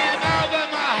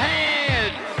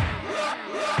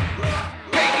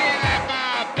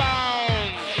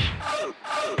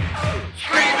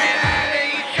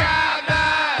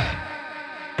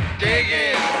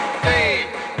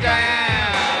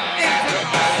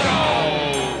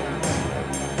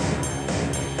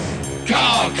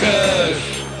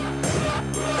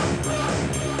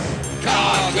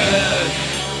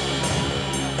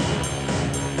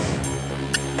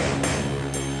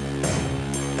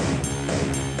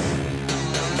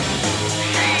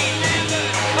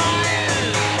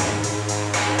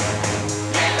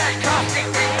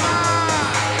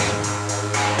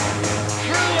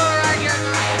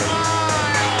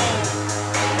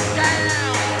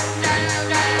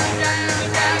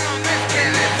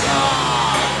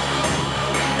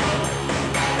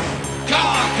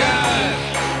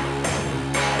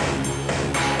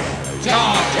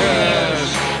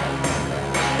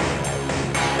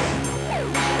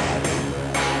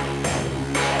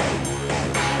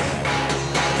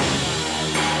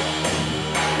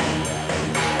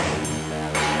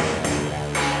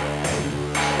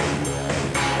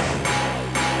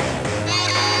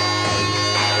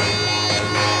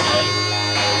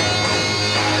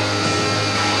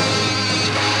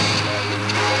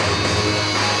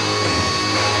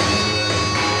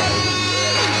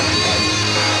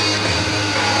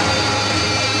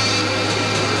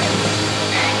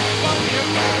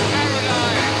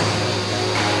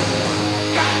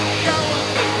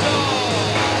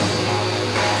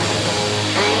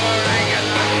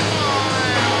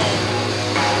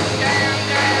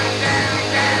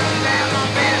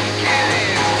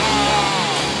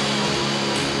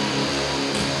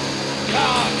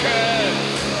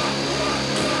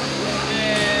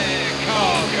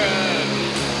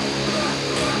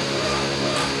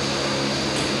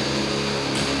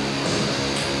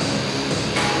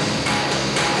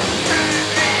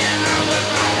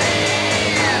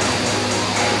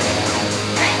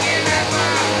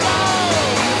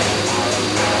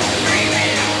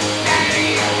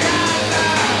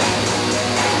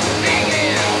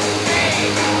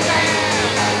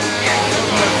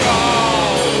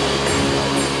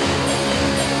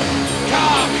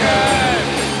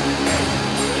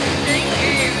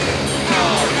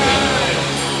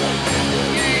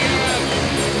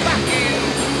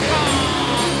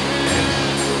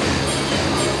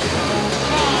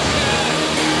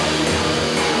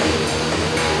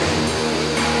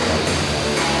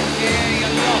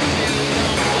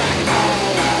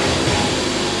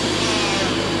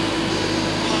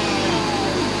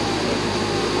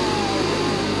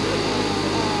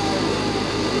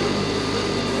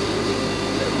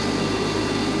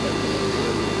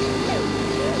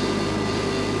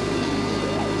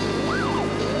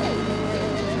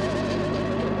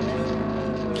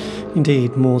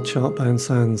 Indeed, more Chartbone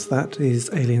sounds. That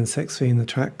is Alien Sex Fiend, the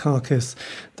track Carcass.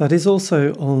 That is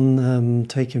also on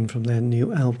taken from their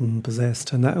new album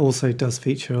Possessed, and that also does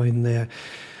feature in their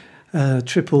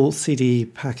triple CD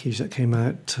package that came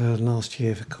out last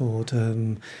year called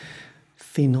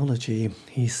Phenology,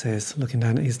 he says, looking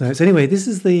down at his notes. Anyway, this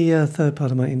is the third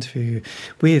part of my interview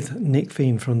with Nick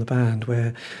Fiend from the band,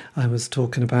 where I was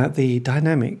talking about the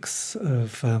dynamics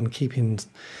of keeping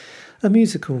a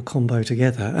musical combo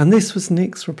together. And this was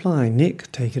Nick's reply.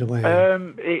 Nick, take it away.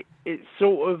 It's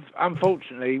sort of,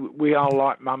 unfortunately, we are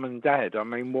like mum and dad. I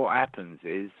mean, what happens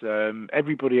is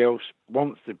everybody else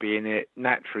wants to be in it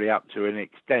naturally up to an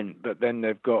extent, but then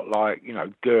they've got, like, you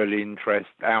know, girl interest,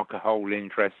 alcohol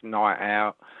interest, night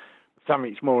out.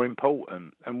 Something's more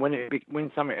important. And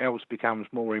when something else becomes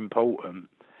more important,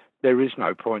 there is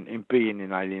no point in being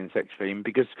in Alien Sex Fiend,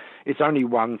 because it's only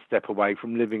one step away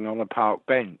from living on a park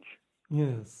bench.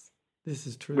 Yes, this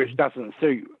is true. Which doesn't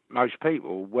suit most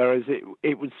people, whereas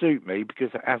it would suit me, because,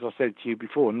 as I said to you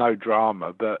before, no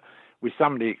drama, but with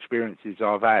some of the experiences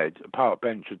I've had, a park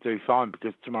bench would do fine,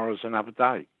 because tomorrow's another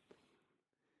day.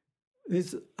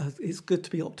 It's good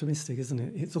to be optimistic, isn't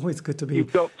it? It's always good to be...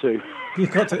 You've got to.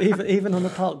 You've got to. Even on a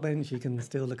park bench, you can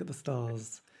still look at the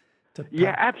stars.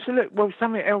 Yeah, absolutely. Well,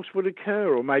 something else would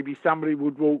occur, or maybe somebody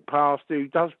would walk past who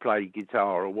does play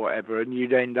guitar or whatever, and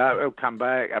you'd end up, oh, come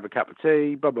back, have a cup of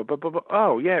tea, blah, blah, blah, blah, blah.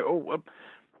 Oh, yeah.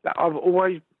 I've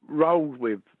always rolled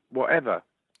with whatever.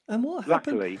 And what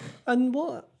happened? Luckily. And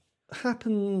what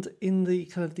happened in the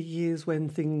kind of the years when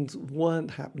things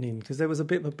weren't happening? Because there was a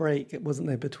bit of a break, wasn't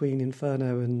there, between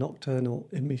Inferno and Nocturnal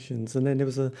Emissions, and then there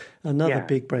was another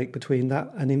big break between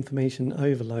that and Information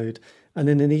Overload, and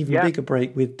then an even bigger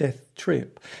break with Death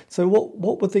Trip. So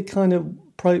what were the kind of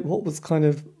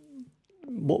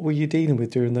what were you dealing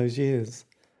with during those years?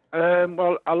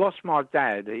 Well, I lost my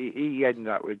dad. He ended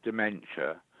up with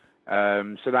dementia.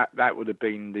 So that would have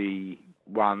been the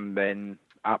one then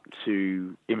up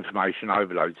to Information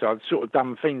Overload. So I'd sort of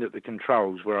done things at the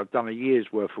controls where I'd done a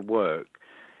year's worth of work,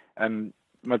 and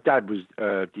my dad was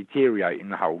deteriorating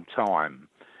the whole time.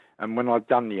 And when I'd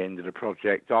done the end of the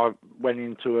project, I went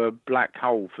into a black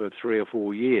hole for 3 or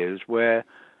 4 years where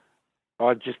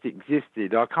I just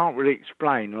existed. I can't really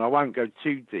explain, and I won't go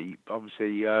too deep.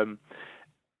 Obviously,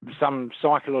 some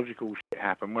psychological shit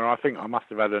happened where I think I must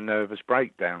have had a nervous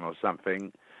breakdown or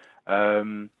something.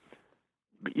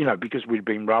 Because we'd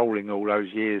been rolling all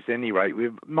those years anyway,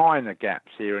 with minor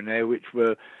gaps here and there, which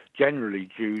were generally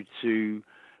due to,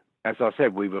 as I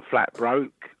said, we were flat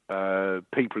broke.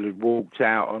 People had walked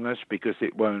out on us because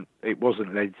it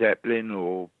wasn't Led Zeppelin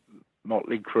or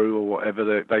Motley Crue or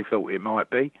whatever they thought it might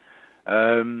be.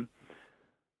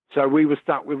 So we were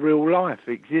stuck with real life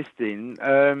existing.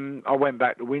 I went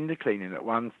back to window cleaning at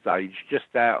one stage,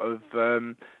 just out of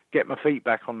get my feet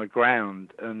back on the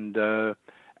ground,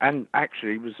 and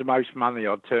actually it was the most money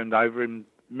I'd turned over in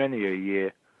many a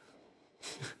year.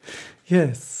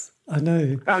 Yes, I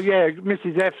know. Oh yeah,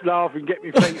 Mrs. F's laughing, get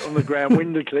me feet on the ground,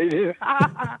 window cleaning.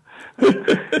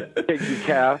 Thank you,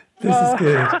 cow. This is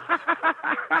good.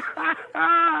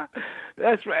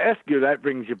 That's good. That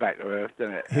brings you back to earth,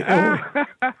 doesn't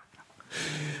it?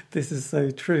 This is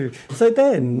so true. So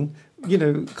then,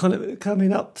 kind of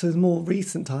coming up to more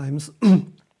recent times,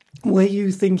 were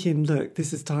you thinking, look,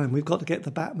 this is time, we've got to get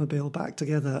the Batmobile back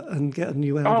together and get a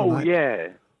new album? Oh, yeah.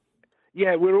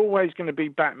 Yeah, we're always going to be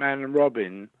Batman and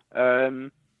Robin.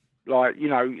 We've got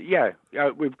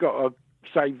to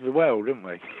save the world, haven't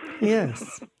we?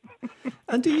 Yes.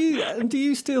 And do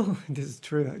you still? This is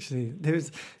true, actually.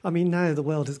 Now the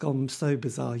world has gone so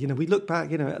bizarre. We look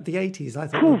back. At the 80s, I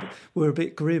thought we were a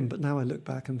bit grim, but now I look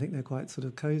back and think they're quite sort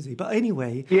of cozy. But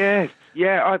anyway, David,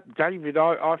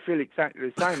 I feel exactly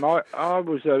the same. I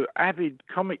was an avid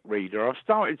comic reader. I've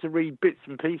started to read bits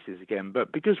and pieces again,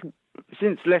 but because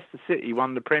since Leicester City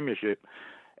won the Premiership,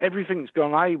 everything's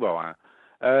gone haywire.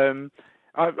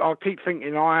 I keep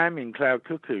thinking I am in Cloud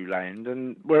Cuckoo land,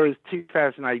 and whereas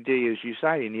 2000 AD, as you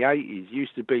say, in the 80s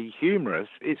used to be humorous,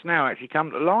 it's now actually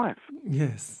come to life.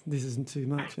 Yes, this isn't too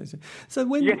much.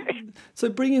 So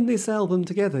bringing this album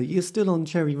together, you're still on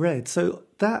Cherry Red, so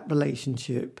that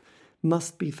relationship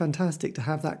must be fantastic to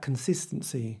have that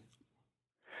consistency.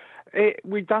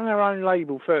 We've done our own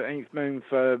label, 13th Moon,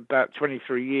 for about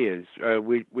 23 years.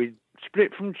 We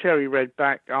split from Cherry Red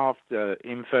back after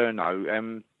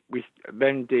Inferno, we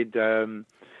then did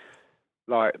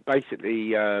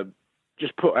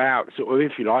just put out sort of,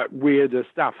 if you like, weirder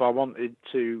stuff. I wanted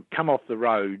to come off the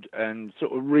road and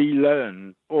sort of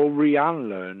relearn or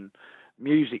re-unlearn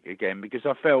music again, because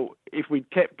I felt if we'd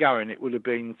kept going, it would have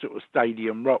been sort of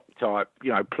stadium rock type,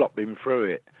 plopping through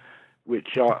it,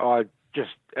 which I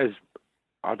just, as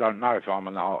I don't know if I'm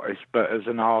an artist, but as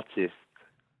an artist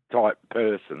type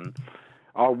person,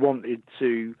 I wanted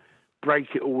to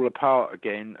break it all apart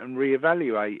again and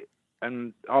reevaluate.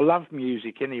 And I love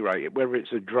music anyway, whether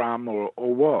it's a drum or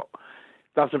what,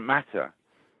 doesn't matter.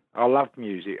 I love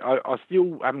music. I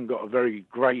still haven't got a very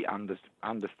great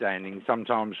understanding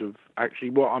sometimes of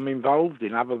actually what I'm involved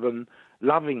in, other than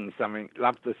loving something,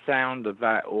 love the sound of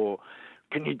that, or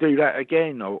can you do that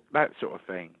again, or that sort of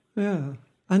thing. Yeah.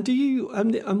 And do you?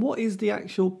 And what is the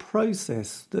actual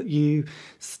process that you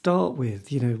start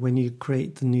with? When you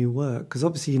create the new work, because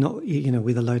obviously you're not,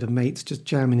 with a load of mates just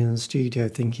jamming in the studio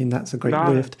thinking that's a great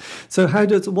riff. So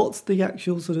what's the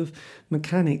actual sort of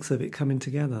mechanics of it coming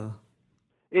together?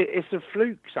 It's a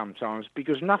fluke sometimes,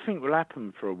 because nothing will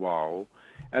happen for a while,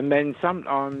 and then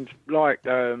sometimes,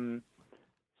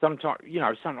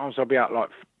 sometimes I'll be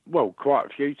out quite a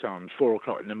few times, 4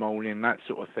 o'clock in the morning, that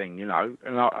sort of thing, and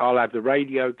I'll have the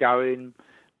radio going,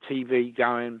 TV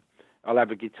going, I'll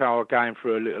have a guitar going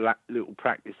through a little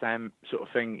practice amp sort of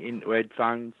thing into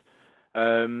headphones.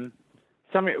 Something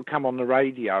will come on the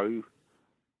radio,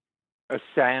 a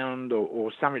sound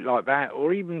or something like that,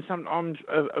 or even sometimes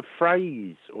a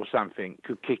phrase or something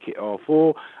could kick it off.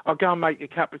 Or I'll go and make a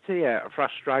cup of tea out of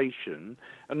frustration,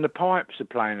 and the pipes are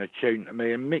playing a tune to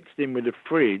me and mixed in with the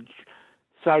fridge.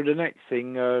 So the next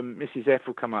thing, Mrs. F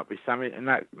will come up with something, and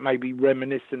that may be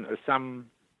reminiscent of some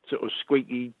sort of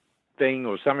squeaky thing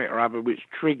or something or other which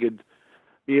triggered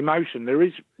the emotion.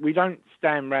 We don't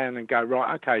stand round and go,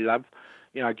 right, okay, love,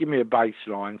 give me a bass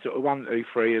line, sort of 1, 2,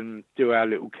 3, and do our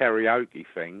little karaoke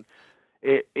thing.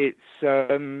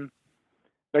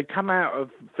 They come out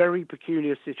of very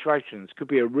peculiar situations. Could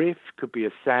be a riff, could be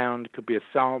a sound, could be a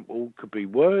sample, could be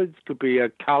words, could be a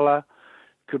colour,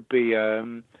 could be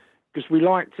because we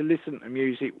like to listen to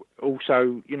music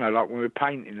also, like when we're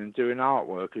painting and doing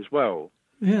artwork as well.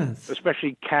 Yes.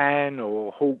 Especially Can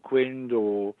or Hawkwind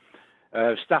or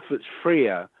stuff that's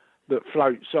freer, that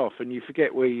floats off, and you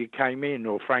forget where you came in,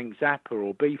 or Frank Zappa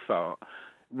or Beefheart,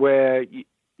 where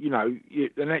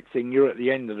the next thing, you're at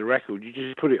the end of the record, you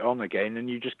just put it on again and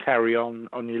you just carry on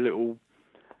your little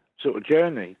sort of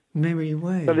journey. Memory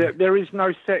way. So there is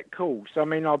no set course. I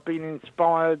mean, am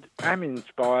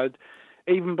inspired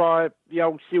even by the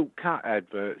old Silk Cut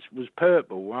adverts, was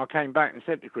purple. I came back and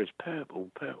said to Chris, purple,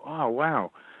 oh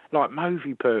wow, like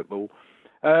movie purple.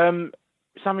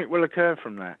 Something will occur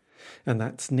from that. And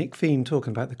that's Nick Fiend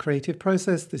talking about the creative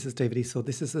process. This is David Esau.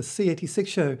 This is the C86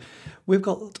 show. We've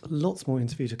got lots more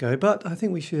interview to go, but I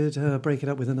think we should break it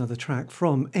up with another track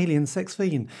from Alien Sex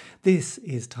Fiend. This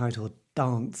is titled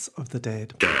Dance of the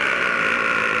Dead.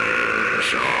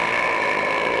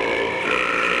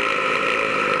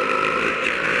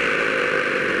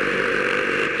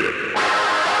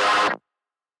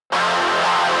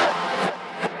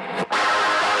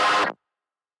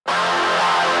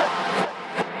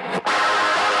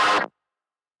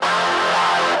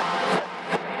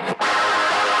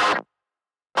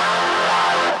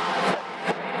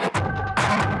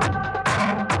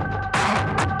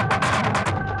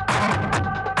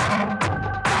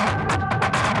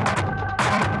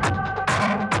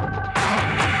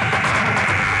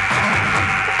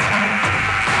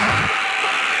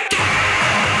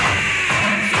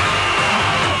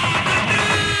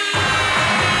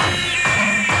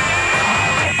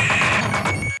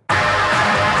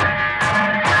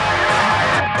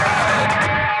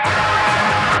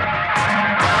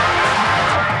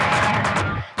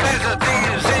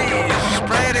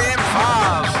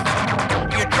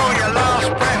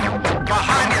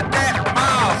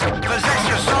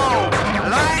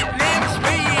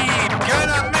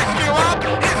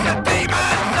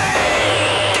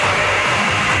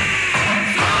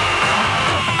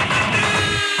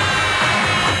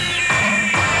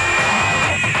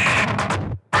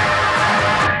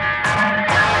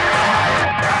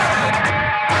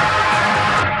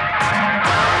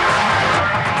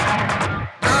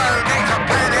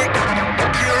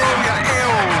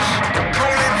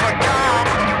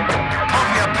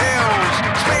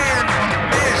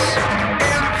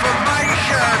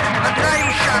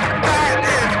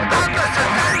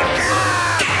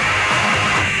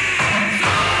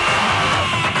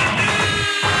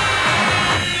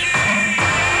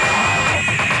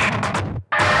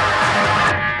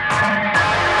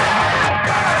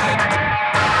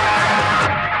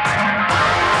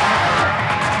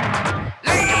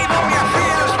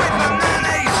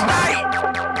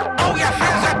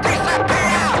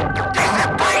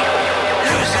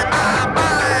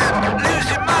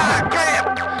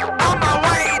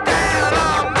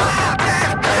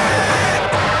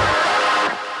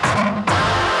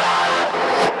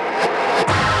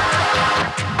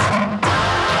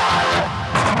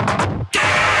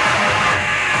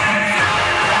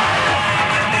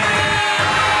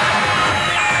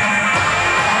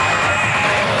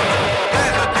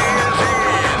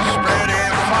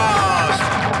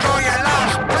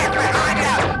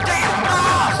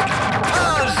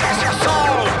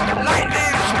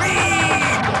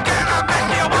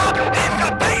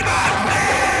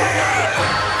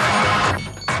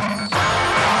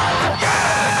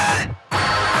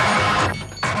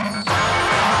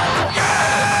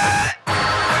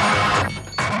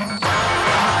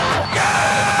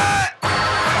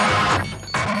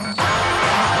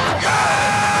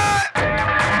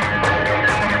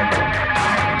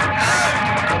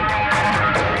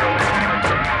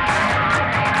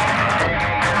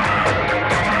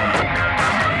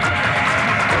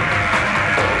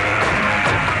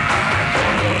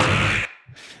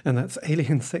 And that's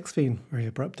Alien Sex Fiend, very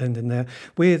abrupt ending there,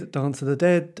 with Dance of the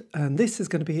Dead. And this is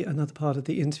going to be another part of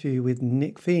the interview with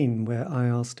Nick Fiend, where I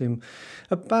asked him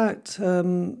about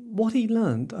what he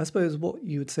learned. I suppose what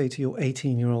you would say to your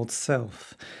 18-year-old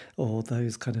self, or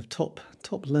those kind of top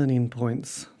learning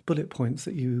points, bullet points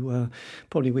that you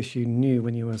probably wish you knew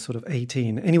when you were sort of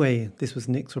 18. Anyway, this was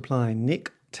Nick's reply.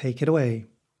 Nick, take it away.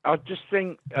 I just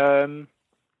think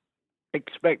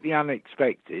expect the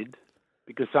unexpected,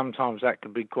 because sometimes that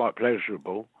can be quite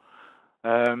pleasurable.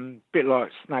 Bit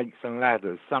like snakes and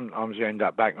ladders. Sometimes you end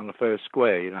up back on the first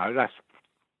square, you know. That's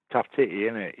tough titty,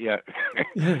 isn't it? Yeah.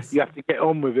 Yes. You have to get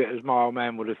on with it, as my old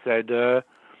man would have said.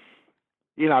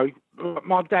 You know,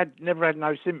 my dad never had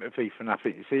no sympathy for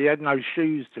nothing. So he had no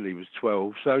shoes till he was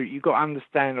 12. So you've got to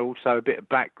understand also a bit of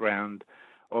background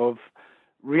of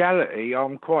reality.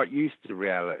 I'm quite used to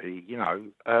reality, you know.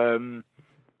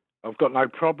 I've got no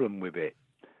problem with it.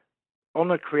 On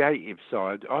the creative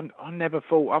side, I never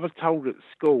thought, I was told at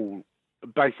school,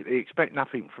 basically, expect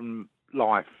nothing from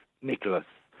life, Nicholas.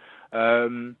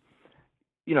 You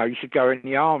know, you should go in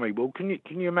the army. Well, can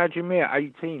you imagine me at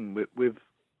 18 with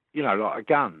you know, like a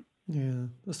gun? Yeah,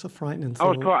 that's a frightening I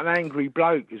was thought. quite an angry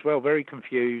bloke as well, very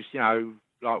confused, you know,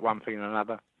 like one thing and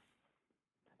another.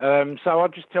 So I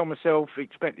just tell myself,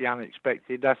 expect the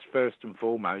unexpected, that's first and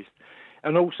foremost.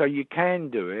 And also, you can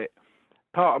do it.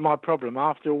 Part of my problem,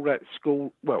 after all that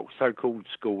school, well, so-called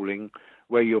schooling,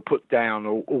 where you're put down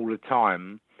all the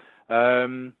time,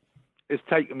 it's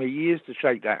taken me years to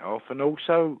shake that off. And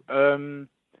also,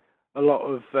 a lot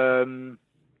of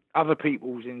other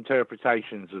people's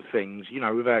interpretations of things, you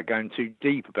know, without going too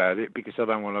deep about it, because I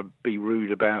don't want to be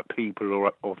rude about people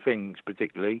or things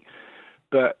particularly,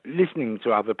 but listening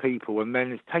to other people. And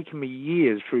then it's taken me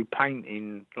years through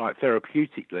painting, like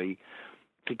therapeutically,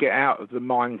 to get out of the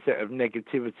mindset of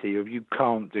negativity of you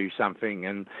can't do something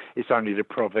and it's only the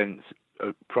province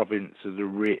of the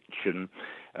rich and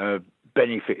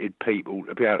benefited people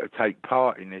to be able to take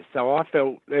part in this. So I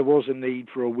felt there was a need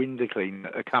for a window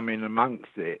cleaner to come in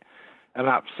amongst it and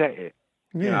upset it,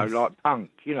 Yes. you know, like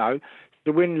Punk, you know.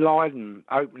 So when Lydon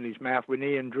opened his mouth, when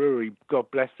Ian Drury,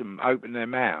 God bless them, opened their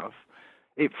mouth,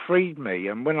 it freed me.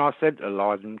 And when I said to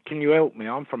Lydon, can you help me?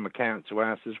 I'm from a council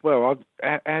house as well.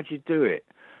 How'd you do it?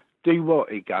 Do what,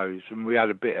 he goes. And we had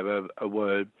a bit of a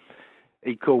word.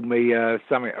 He called me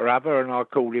something or other, and I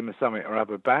called him a something or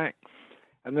other back.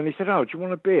 And then he said, oh, do you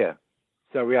want a beer?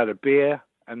 So we had a beer,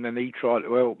 and then he tried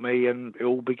to help me, and it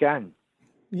all began.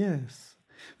 Yes.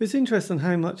 It's interesting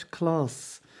how much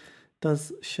class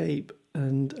does shape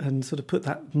and sort of put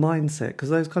that mindset, because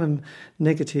those kind of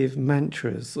negative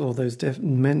mantras or those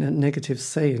negative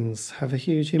sayings have a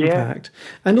huge impact.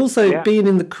 And also being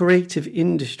in the creative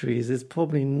industries is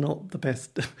probably not the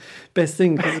best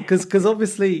thing, because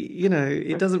obviously, you know,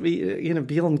 it doesn't be, you know,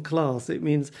 beyond class. It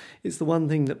means it's the one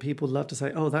thing that people love to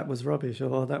say, oh, that was rubbish, or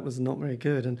oh, that was not very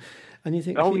good. And you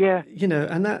think, you know,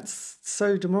 and that's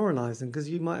so demoralising, because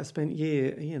you might have spent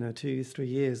 2-3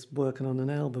 years working on an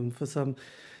album for some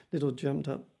little jumped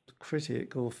up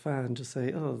critic or fan to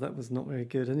say, oh, that was not very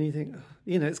good. And you think,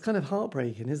 you know, it's kind of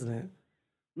heartbreaking, isn't it?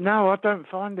 No, I don't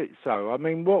find it so. I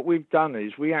mean, what we've done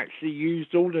is we actually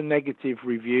used all the negative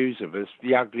reviews of us,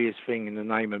 the ugliest thing in the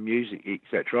name of music,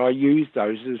 etc. I used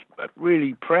those as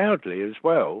really proudly as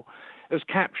well as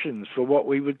captions for what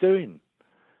we were doing.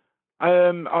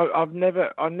 I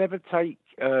never take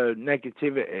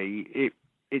negativity.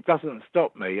 It doesn't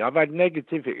stop me. I've had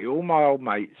negativity. All my old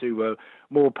mates who were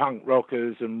more punk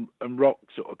rockers and rock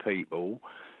sort of people,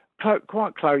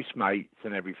 quite close mates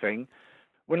and everything,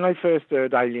 when they first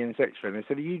heard Aliens X-Ray, they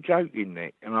said, are you joking,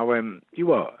 Nick? And I went, you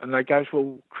what? And they goes,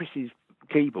 well, Chris's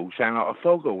keyboard sound like a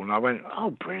foggle. And I went,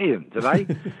 oh, brilliant, do they?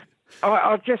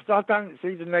 I don't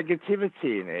see the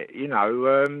negativity in it, you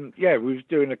know. We was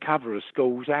doing a cover of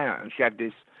Schools Out, and she had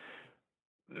this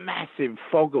massive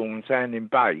foghorn sounding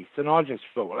bass, and I just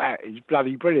thought, well, that is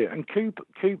bloody brilliant. And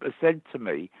Cooper said to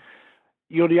me,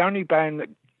 you're the only band that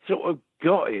sort of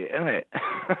got it, isn't it?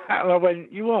 And I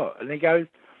went, you what? And he goes,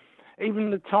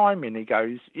 even the timing, he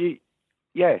goes, you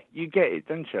get it,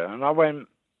 don't you? And I went,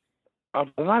 I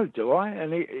don't know, do I?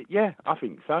 And I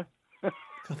think so.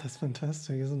 God, that's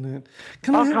fantastic, isn't it?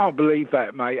 I can't believe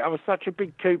that, mate. I was such a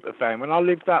big Cooper fan. When I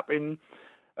lived up in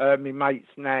my mate's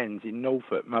Nans in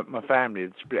Norfolk, my family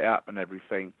had split up and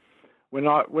everything. When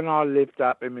I lived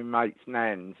up in my mate's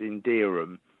Nans in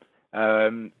Dereham,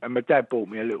 and my dad bought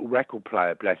me a little record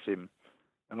player, bless him,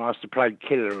 and I used to play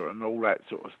Killer and all that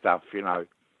sort of stuff, you know,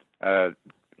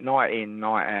 night in,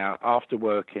 night out, after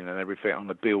working and everything on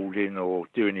the building or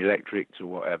doing electrics or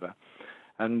whatever.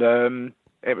 And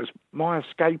it was my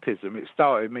escapism. It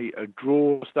started me a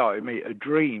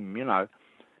dream, you know.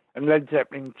 And Led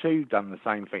Zeppelin 2 done the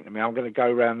same thing to me. I'm going to go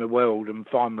around the world and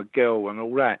find my girl and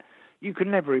all that. You could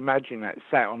never imagine that,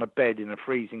 sat on a bed in a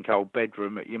freezing cold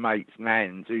bedroom at your mate's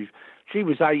Nan's. She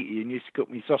was 80 and used to cook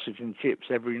me sausage and chips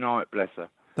every night, bless her.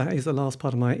 That is the last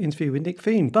part of my interview with Nick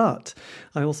Fiend, but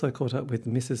I also caught up with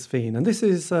Mrs. Fiend, and this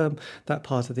is that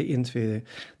part of the interview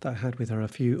that I had with her a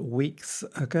few weeks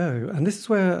ago. And this is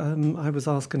where I was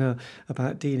asking her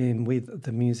about dealing with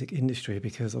the music industry,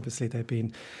 because obviously they've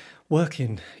been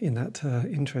working in that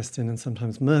interesting and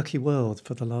sometimes murky world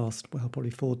for the last, well,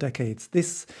 probably 4 decades.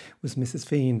 This was Mrs.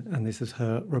 Fiend, and this is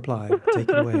her reply. Take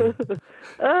it away.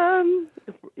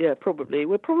 Yeah, probably.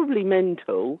 We're probably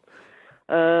mental.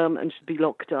 And should be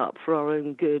locked up for our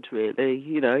own good, really,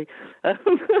 you know.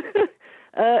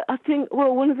 I think,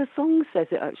 well, one of the songs says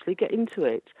it, actually. Get Into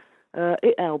It.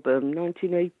 It album,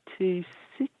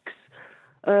 1986.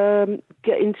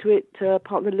 Get Into It,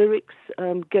 part of the lyrics,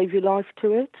 gave your life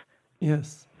to it.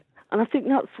 Yes. And I think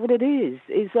that's what it is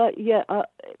that,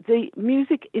 the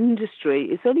music industry,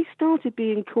 it's only started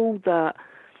being called that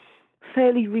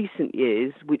fairly recent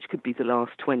years, which could be the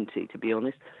last 20, to be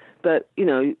honest. But, you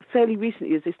know, fairly recent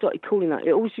years, they started calling that.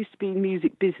 It always used to be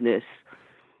music business.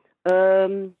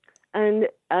 And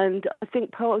I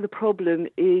think part of the problem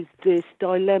is this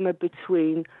dilemma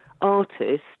between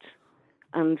artist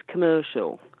and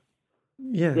commercial.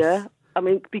 Yes. Yeah? I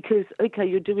mean, because, okay,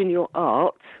 you're doing your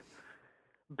art,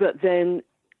 but then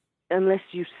unless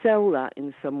you sell that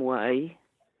in some way,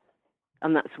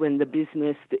 and that's when the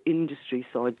business, the industry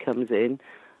side comes in,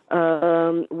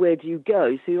 where do you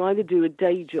go? So you either do a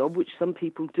day job, which some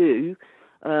people do,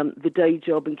 the day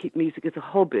job and keep music as a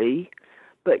hobby,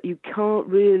 but you can't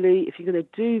really, if you're going to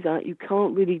do that, you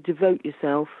can't really devote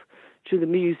yourself to the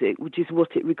music, which is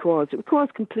what it requires. It requires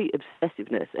complete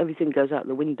obsessiveness. Everything goes out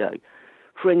the window.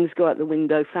 Friends go out the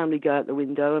window, family go out the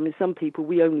window. I mean, some people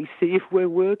we only see if we're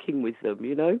working with them,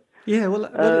 you know? Yeah, well,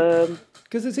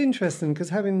 because it's interesting, because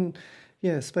having,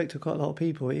 spoke to quite a lot of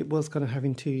people, it was kind of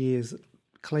having 2 years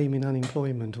claiming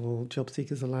unemployment or job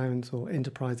seekers allowance or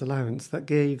enterprise allowance that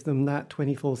gave them that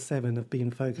 24/7 of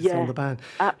being focused on the band.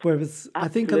 Whereas I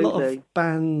think a lot of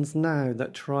bands now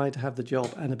that try to have the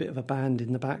job and a bit of a band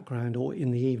in the background or in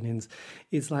the evenings,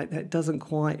 it's like that doesn't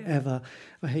quite ever,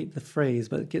 I hate the phrase,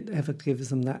 but it ever gives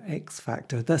them that X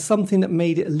factor. There's something that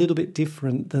made it a little bit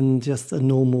different than just a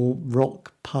normal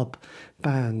rock pub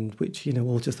band, which, you know,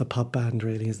 or just a pub band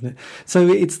really, isn't it? So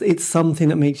it's something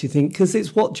that makes you think, because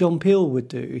it's what John Peel would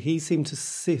do. He seemed to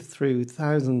sift through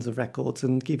thousands of records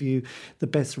and give you the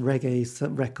best reggae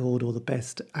record or the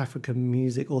best African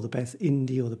music or the best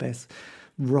indie or the best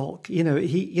rock.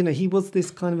 He was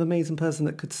this kind of amazing person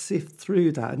that could sift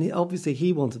through that, and obviously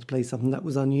he wanted to play something that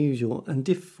was unusual and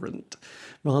different,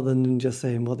 rather than just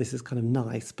saying, well, this is kind of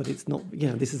nice, but it's not,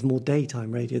 this is more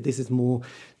daytime radio, this is more,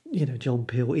 John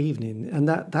Peel evening, and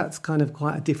that's kind of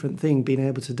quite a different thing, being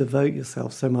able to devote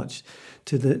yourself so much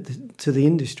to the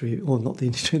industry, or not the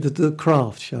industry, the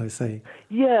craft, shall I say?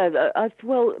 Yeah,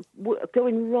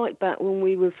 going right back when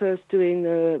we were first doing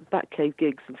Batcave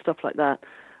gigs and stuff like that,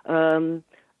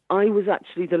 I was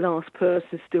actually the last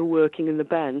person still working in the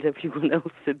band. Everyone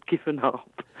else had given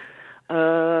up.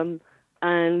 And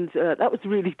that was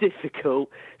really difficult.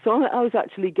 So I was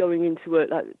actually going into it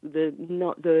like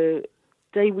the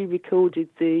day we recorded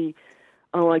the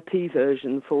RIP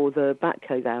version for the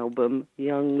Batcave album,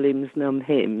 Young Limbs, Numb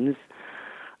Hymns.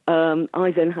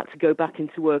 I then had to go back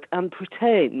into work and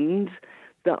pretend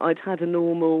that I'd had a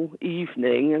normal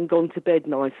evening and gone to bed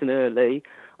nice and early.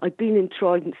 I'd been in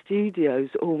Trident Studios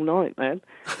all night, man.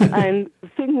 And the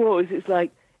thing was,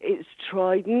 it's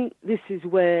Trident. This is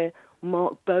where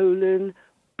Mark Bolan,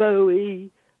 Bowie,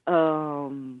 all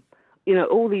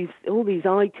these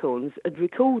icons had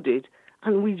recorded,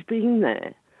 and we'd been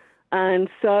there. And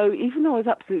so even though I was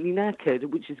absolutely knackered,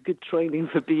 which is good training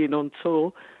for being on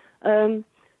tour,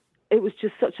 it was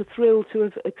just such a thrill to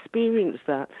have experienced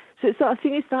that. So I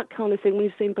think it's that kind of thing, when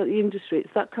you're saying about the industry,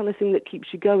 it's that kind of thing that keeps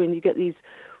you going. You get these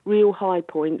real high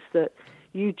points that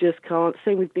you just can't,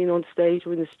 same with being on stage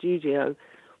or in the studio,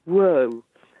 whoa,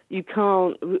 you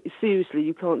can't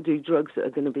do drugs that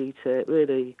are going to beat it,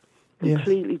 really.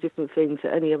 Completely different thing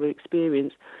to any other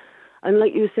experience. And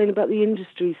like you were saying about the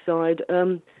industry side,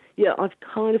 I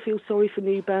kind of feel sorry for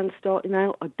new bands starting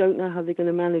out. I don't know how they're going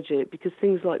to manage it, because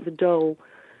things like The Dole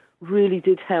really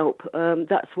did help.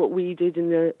 That's what we did in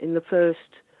the first,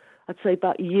 I'd say,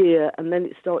 about a year, and then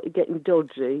it started getting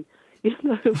dodgy,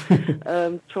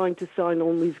 trying to sign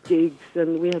on these gigs,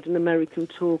 and we had an American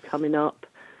tour coming up,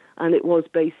 and it was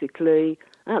basically,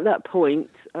 at that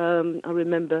point, I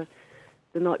remember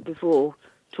the night before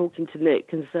talking to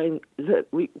Nick and saying, look,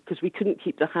 because we couldn't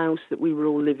keep the house that we were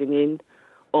all living in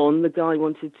on. The guy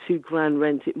wanted $2,000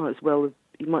 rent. He might sell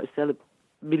 £1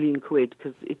 million,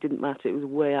 because it didn't matter. It was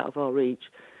way out of our reach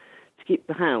to keep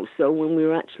the house. So when we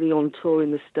were actually on tour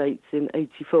in the States in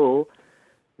 '84,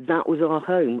 that was our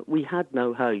home. We had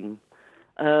no home.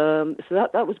 So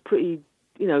that was pretty,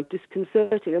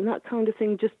 disconcerting. And that kind of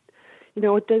thing just, I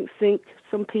don't think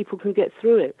some people can get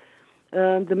through it.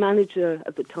 The manager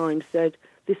at the time said,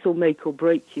 this will make or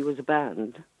break you as a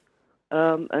band.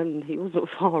 And he wasn't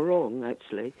far wrong,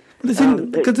 actually.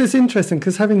 Because it's interesting,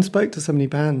 because having spoke to so many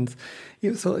bands,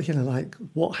 it was sort of, like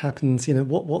what happens,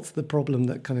 what's the problem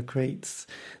that kind of creates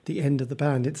the end of the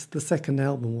band? It's the second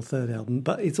album or third album,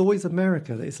 but it's always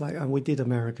America. It's like, we did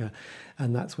America,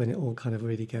 and that's when it all kind of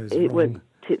really goes wrong. It went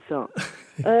tits up.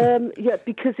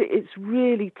 Because it's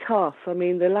really tough. I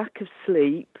mean, the lack of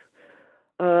sleep.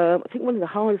 I think one of the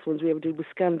hardest ones we ever did was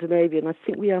Scandinavian. I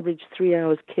think we averaged 3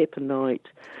 hours kip a night.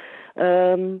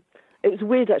 It was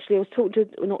weird, actually. I was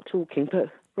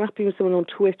rapping with someone on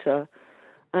Twitter,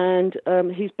 and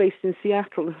he's based in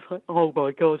Seattle. I was like, oh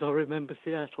my God, I remember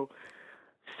Seattle.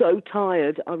 So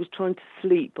tired, I was trying to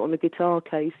sleep on a guitar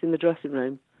case in the dressing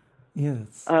room.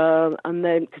 Yes. And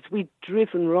then, because we'd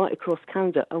driven right across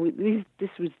Canada, this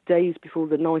was days before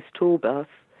the nice tour bus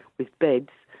with beds,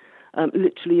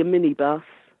 literally a minibus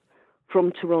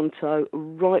from Toronto,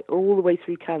 right all the way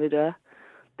through Canada,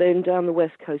 then down the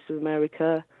west coast of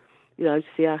America,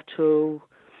 Seattle,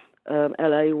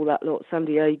 LA, all that lot, San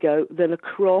Diego, then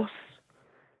across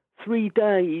 3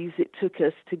 days it took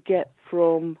us to get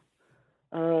from,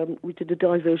 we did a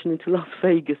diversion into Las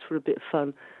Vegas for a bit of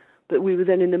fun, but we were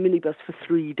then in a minibus for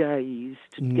 3 days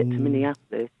to get to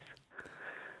Minneapolis.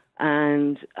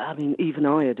 And, I mean, even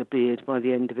I had a beard by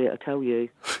the end of it, I tell you.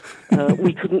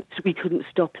 We couldn't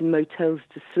stop in motels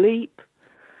to sleep.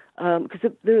 Because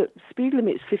the speed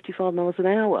limit is 55 miles an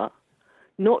hour,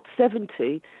 not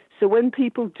 70. So when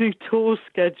people do tour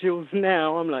schedules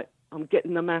now, I'm like, I'm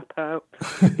getting the map out,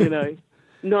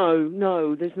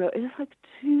 No, there's no, it's like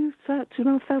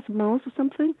 2,500 miles or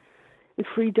something in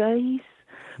 3 days.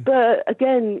 But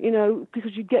again,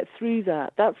 because you get through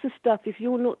that, that's the stuff, if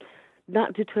you're not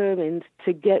that determined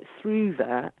to get through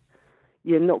that,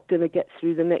 you're not going to get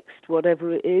through the next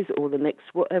whatever it is or the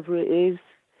next whatever it is.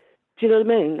 Do you know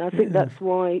what I mean? I think that's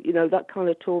why, that kind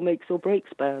of tour makes or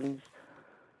breaks bands.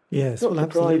 Yes, not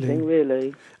surprising, absolutely.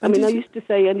 really. And I used to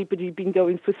say anybody who'd been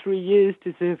going for 3 years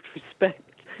deserved respect.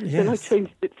 Yes. Then I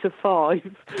changed it to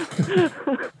 5.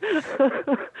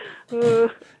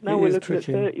 Now we're looking at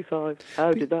 35.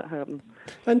 How did that happen?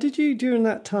 And did you, during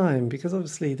that time, because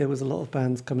obviously there was a lot of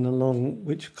bands coming along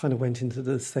which kind of went into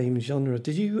the same genre,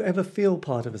 did you ever feel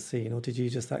part of a scene, or did you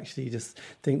just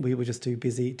think we were just too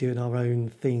busy doing our own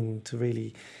thing to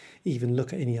really even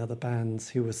look at any other bands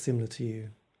who were similar to you?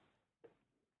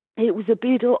 It was a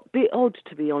bit odd,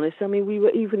 to be honest. I mean, we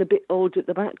were even a bit odd at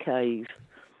the Batcave.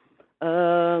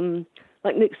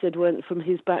 Like Nick said, went from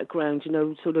his background,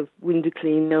 sort of window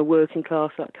clean, working class,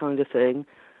 that kind of thing.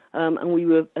 And we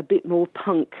were a bit more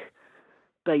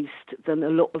punk-based than a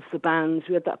lot of the bands.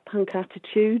 We had that punk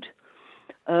attitude.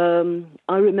 I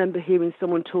remember hearing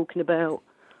someone talking about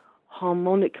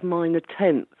harmonic minor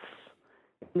tenths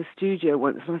in the studio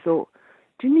once, and I thought,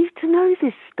 do you need to know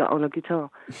this stuff on a guitar?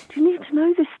 Do you need to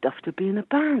know this stuff to be in a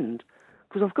band?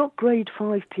 Because I've got grade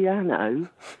 5 piano,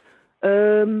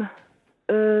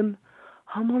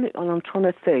 harmonic, and I'm trying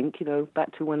to think,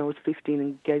 back to when I was 15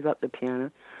 and gave up the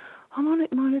piano.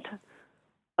 Harmonic minor tenth.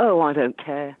 Oh, I don't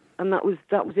care. And that was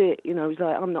it. It was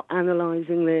like, I'm not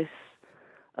analysing this.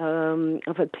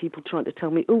 I've had people trying to tell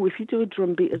me, if you do a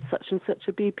drum beat at such and such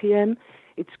a BPM,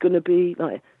 it's going to be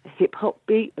like a hip-hop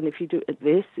beat, and if you do it at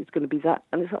this, it's going to be that.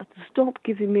 And it's like, stop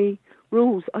giving me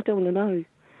rules. I don't want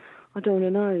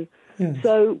to know. Yes.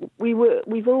 So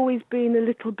we've always been a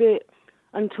little bit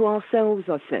unto ourselves,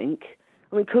 I think.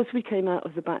 I mean, because we came out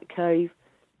of the Batcave,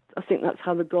 I think that's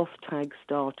how the goth tag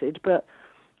started. But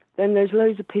then there's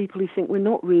loads of people who think we're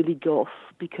not really goth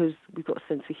because we've got a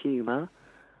sense of humour.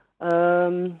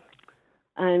 Or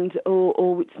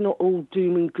it's not all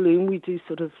doom and gloom. We do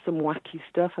sort of some wacky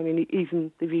stuff. I mean,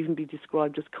 they've even been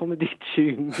described as comedy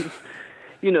tunes.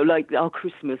 Like our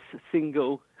Christmas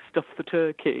single, Stuff the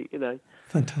Turkey,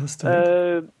 Fantastic.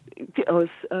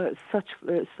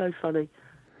 It's so funny.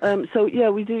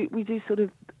 We do sort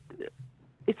of,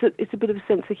 it's a bit of a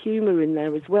sense of humour in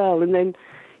there as well. And then,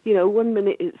 1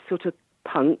 minute it's sort of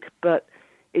punk, but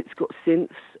it's got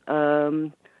synths,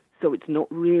 so it's not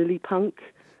really punk.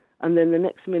 And then the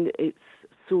next minute it's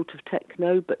sort of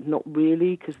techno, but not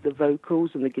really, because the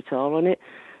vocals and the guitar on it.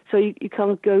 So you kind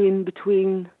of go in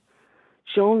between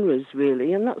genres,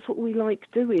 really, and that's what we like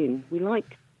doing. We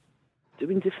like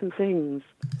doing different things.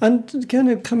 And kind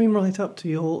of coming right up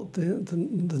to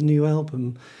the new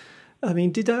album, I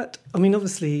mean,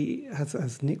 obviously,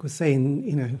 as Nick was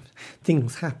saying,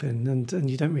 things happen,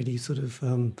 and you don't really sort of,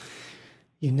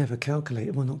 you never calculate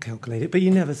it. Well, not calculate it, but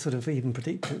you never sort of even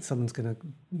predict that someone's going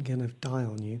to die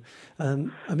on you. I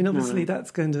mean, obviously,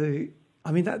 that's going to.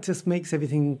 I mean, that just makes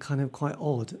everything kind of quite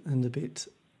odd and a bit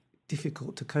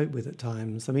difficult to cope with at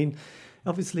times. I mean,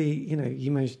 obviously, you know,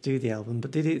 you managed to do the album,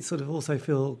 but did it sort of also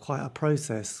feel quite a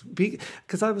process?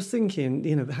 Because I was thinking,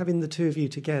 you know, having the two of you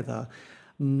together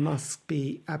must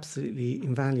be absolutely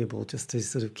invaluable just to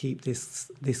sort of keep this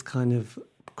kind of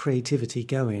creativity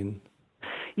going.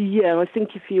 Yeah, I think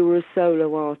if you were a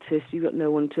solo artist, you've got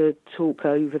no one to talk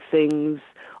over things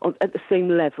at the same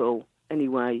level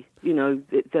anyway. You know,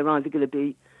 they're either going to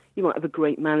be, you might have a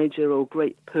great manager or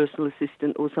great personal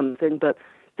assistant or something, but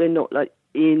they're not like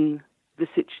in the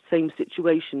same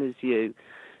situation as you.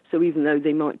 So even though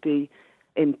they might be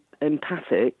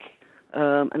empathic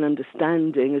and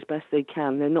understanding as best they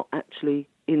can, they're not actually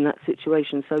in that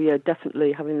situation. So yeah,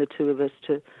 definitely having the two of us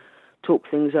to talk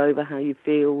things over, how you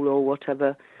feel or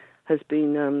whatever, has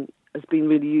been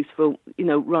really useful. You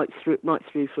know, right through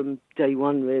from day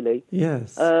one, really.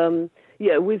 Yes.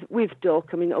 Yeah, with Doc,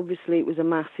 I mean, obviously it was a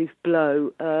massive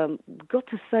blow. Got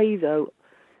to say though,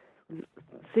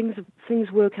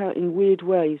 things work out in weird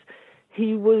ways.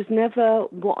 He was never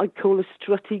what I'd call a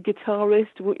strutty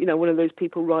guitarist. You know, one of those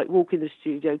people, right, walk in the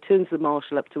studio, turns the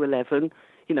Marshall up to 11,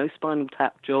 you know, Spinal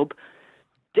Tap job,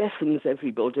 deafens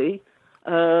everybody.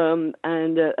 And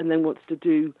then wants to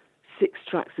do 6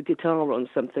 tracks of guitar on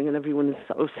something, and everyone is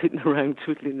sort of sitting around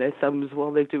twiddling their thumbs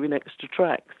while they're doing extra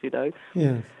tracks, you know.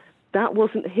 Yes. That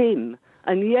wasn't him.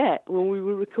 And yet, when we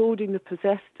were recording the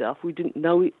Possessed stuff, we didn't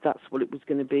know that's what it was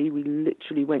going to be. We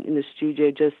literally went in the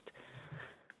studio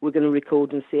we're going to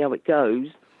record and see how it goes,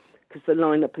 because the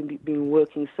lineup had been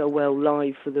working so well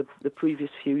live for the previous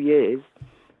few years,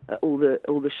 all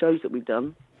the shows that we've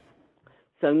done.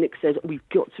 So Nick said, we've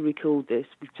got to record this.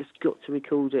 We've just got to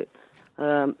record it.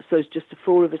 So it's just the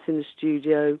 4 of us in the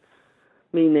studio,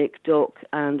 me, Nick, Doc,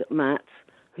 and Matt,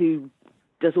 who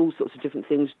does all sorts of different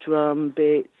things, drum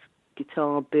bits,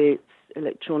 guitar bits,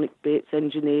 electronic bits,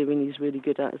 engineering he's really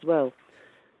good at as well.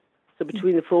 So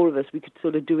between the 4 of us, we could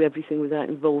sort of do everything without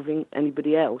involving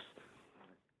anybody else.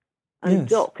 And yes.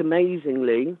 Doc,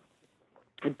 amazingly,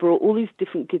 had brought all these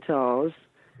different guitars,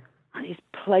 and he's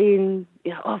playing,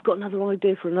 you know, I've got another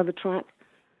idea for another track.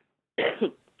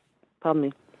 Pardon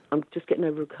me, I'm just getting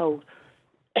over a cold.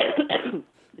 I've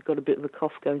got a bit of a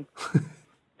cough going.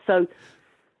 So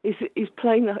he's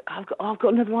playing, I've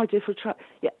got another idea for a track.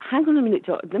 Yeah, hang on a minute,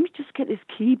 Doc, let me just get this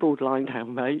keyboard line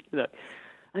down, mate. You know.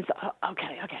 And so,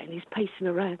 okay, and he's pacing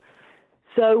around.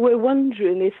 So we're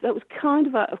wondering if that was kind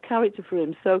of out of character for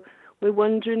him. So we're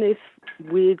wondering if,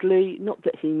 weirdly, not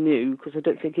that he knew, because I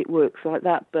don't think it works like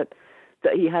that, but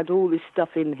that he had all this stuff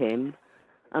in him,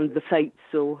 and the Fates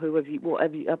or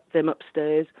them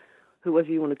upstairs, whoever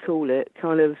you want to call it,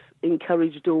 kind of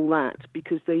encouraged all that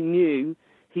because they knew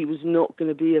he was not going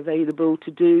to be available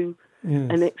to do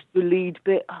an extra lead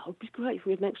bit. Oh, it'd be great if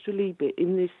we had an extra lead bit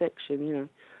in this section, you know.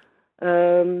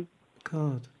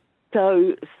 God.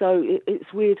 So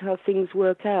it's weird how things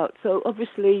work out. So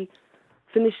obviously,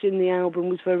 finishing the album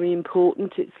was very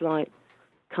important. It's like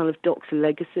kind of Doc's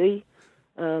legacy,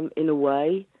 in a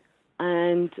way,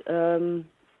 and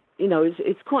you know,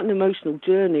 it's quite an emotional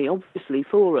journey, obviously,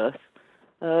 for us.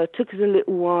 Took us a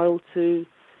little while to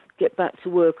get back to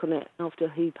work on it after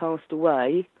he passed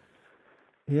away.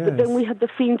 Yes. But then we had the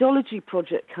Fiendology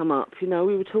project come up. You know,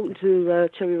 we were talking to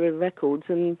Cherry Red Records,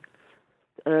 and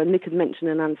Nick had mentioned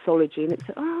an anthology, and it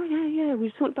said, oh, yeah, we were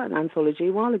talking about an anthology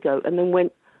a while ago, and then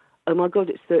went, oh, my God,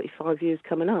 it's 35 years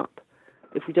coming up.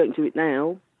 If we don't do it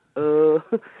now,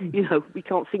 you know, we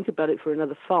can't think about it for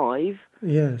another 5.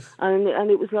 Yes.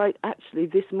 And it was like, actually,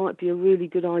 this might be a really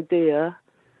good idea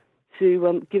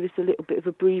to give us a little bit of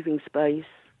a breathing space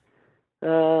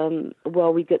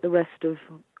while we get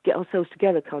ourselves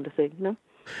together kind of thing, you know?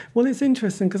 Well, it's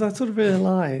interesting because I sort of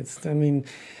realised, I mean,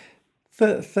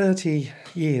 30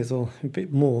 years or a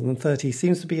bit more than 30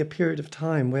 seems to be a period of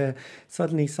time where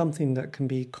suddenly something that can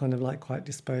be kind of like quite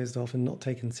disposed of and not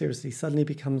taken seriously suddenly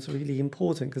becomes really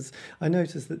important. Because I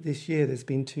noticed that this year there's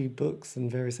been 2 books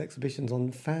and various exhibitions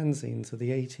on fanzines of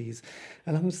the 80s,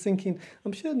 and I was thinking,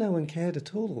 I'm sure no one cared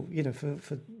at all, you know,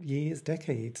 for years,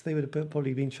 decades. They would have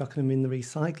probably been chucking them in the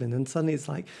recycling, and suddenly it's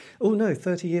like, oh no,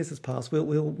 30 years has passed,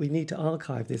 we need to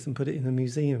archive this and put it in a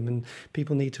museum, and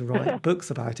people need to write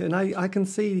books about it. And I can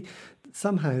see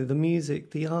somehow the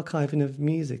music, the archiving of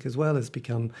music as well, has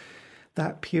become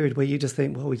that period where you just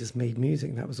think, well, we just made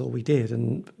music, that was all we did,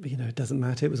 and it doesn't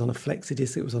matter. It was on a flexi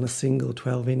disc, it was on a single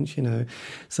 12-inch,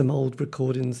 some old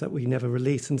recordings that we never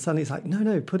released, and suddenly it's like,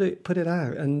 no, put it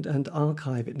out and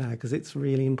archive it now because it's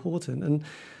really important. And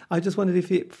I just wondered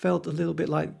if it felt a little bit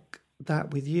like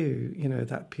that with you,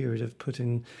 that period of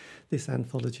putting this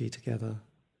anthology together.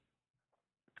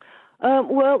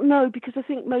 Well, no, because I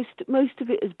think most of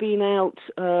it has been out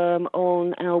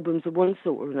on albums of one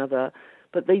sort or another,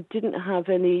 but they didn't have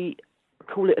any,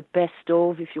 call it a best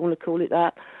of, if you want to call it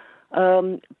that,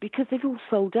 because they've all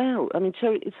sold out. I mean,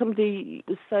 somebody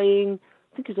was saying,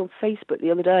 I think it was on Facebook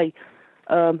the other day,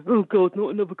 oh God, not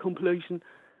another compilation.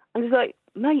 And it's like,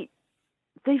 mate,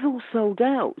 they've all sold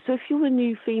out. So if you're a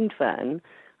new Fiend fan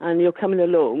and you're coming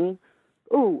along,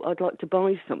 oh, I'd like to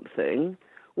buy something,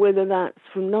 whether that's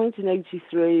from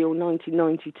 1983 or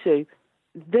 1992,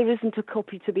 there isn't a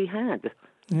copy to be had.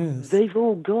 Yes. They've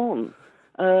all gone.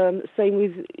 Same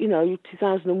with,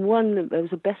 2001, there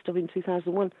was a best of in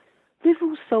 2001. They've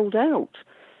all sold out.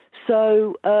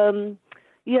 So,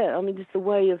 just the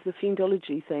way of the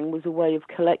Fiendology thing was a way of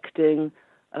collecting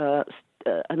an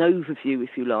overview,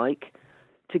 if you like,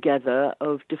 together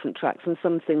of different tracks and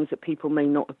some things that people may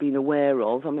not have been aware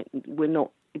of. I mean, we're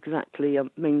not exactly a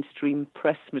mainstream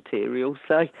press material,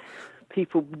 so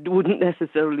people wouldn't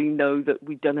necessarily know that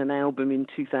we'd done an album in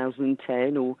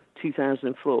 2010 or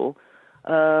 2004.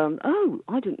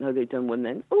 I didn't know they'd done one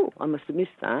then. Oh, I must have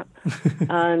missed that.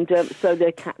 And so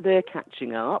they're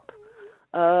catching up.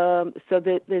 So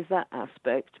there's that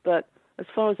aspect. But as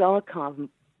far as archive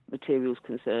material is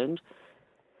concerned,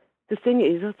 the thing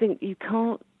is, I think you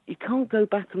can't go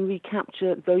back and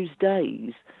recapture those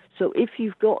days. So if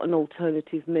you've got an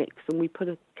alternative mix, and we put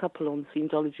a couple on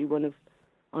Fiendology, one of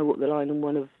I Walk the Line and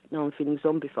one of Now I'm Feeling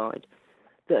Zombified,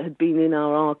 that had been in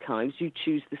our archives, you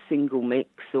choose the single mix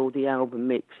or the album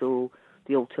mix or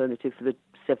the alternative for the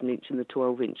 7-inch and the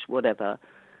 12-inch, whatever.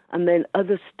 And then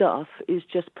other stuff is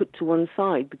just put to one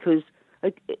side because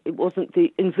it wasn't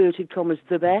the inverted commas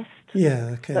the best.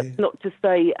 Yeah, okay. That's not to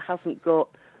say it hasn't got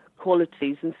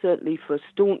qualities, and certainly for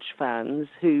staunch fans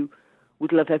who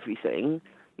would love everything,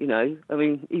 I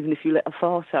mean, even if you let a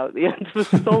fart out at the end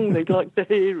of a song, they'd like to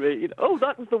hear it. Oh,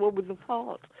 that was the one with the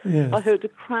fart. Yes. I heard a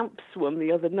Cramps one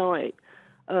the other night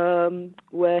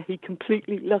where he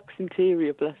completely, Lux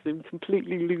Interior, bless him,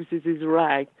 completely loses his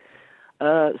rag.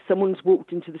 Someone's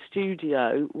walked into the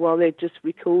studio while they're just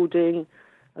recording,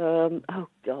 I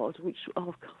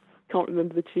can't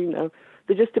remember the tune now.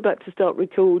 They're just about to start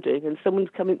recording, and someone's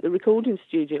come into the recording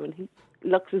studio, and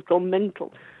Lux has gone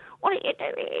mental. What are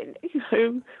you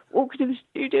doing? Walk into the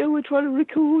studio, we're trying to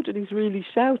record, and he's really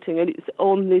shouting, and it's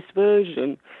on this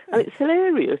version, and it's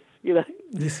hilarious,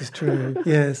 This is true,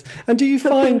 yes. And do you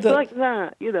find that... like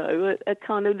that, a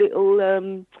kind of little,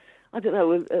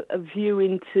 a view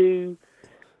into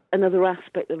another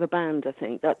aspect of a band, I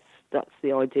think. That's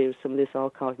the idea of some of this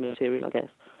archive material, I guess.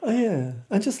 Oh, yeah.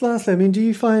 And just lastly, I mean, do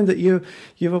you find that you've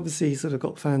obviously sort of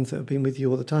got fans that have been with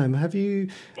you all the time? Are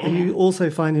you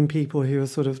also finding people who are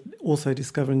sort of also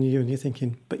discovering you and you're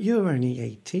thinking, but you're only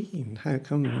 18, how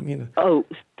come, Oh,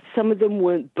 some of them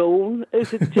weren't born.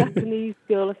 There's a Japanese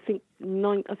girl, I think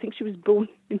she was born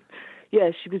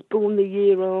she was born the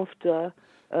year after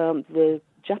the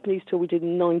Japanese tour we did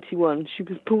in 91. She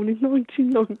was born in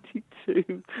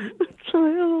 1992. It's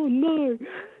like, oh no.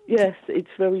 Yes, it's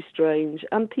very strange.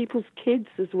 And people's kids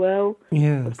as well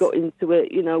have got into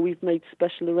it. We've made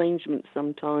special arrangements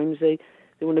sometimes. They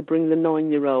want to bring the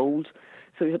 9-year-old,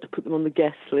 so we have to put them on the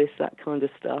guest list, that kind of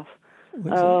stuff.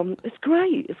 It's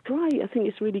great. I think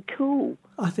it's really cool.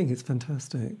 I think it's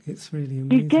fantastic. It's really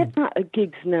amazing. You get that at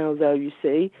gigs now, though, you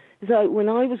see. So when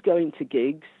I was going to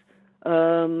gigs,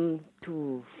 14,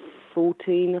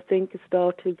 I think, I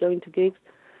started going to gigs.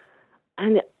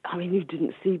 And, I mean, you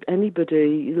didn't see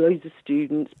anybody, loads of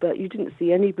students, but you didn't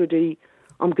see anybody,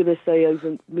 I'm going to say,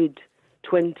 over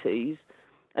mid-20s.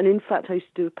 And, in fact, I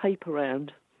used to do a paper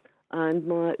round. And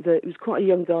it was quite a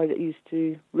young guy that used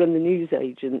to run the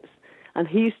newsagents. And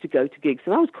he used to go to gigs.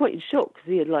 And I was quite in shock because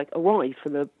he had, like, a wife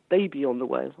and a baby on the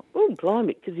way. I was like, oh,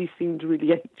 blimey, because he seemed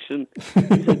really ancient.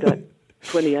 He was like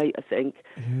 28, I think.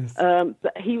 Yes.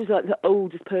 But he was, like, the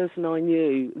oldest person I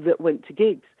knew that went to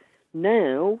gigs.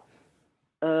 Now...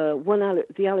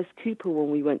 the Alice Cooper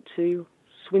one we went to,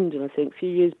 Swindon, I think, a few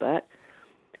years back,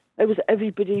 it was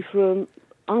everybody from,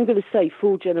 I'm going to say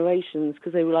 4 generations,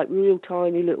 because they were like real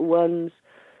tiny little ones,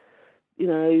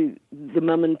 the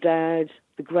mum and dad,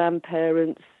 the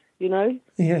grandparents,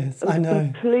 Yes, I know. A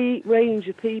complete range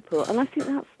of people, and I think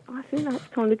that's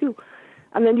kind of cool.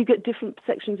 And then you get different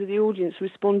sections of the audience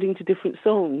responding to different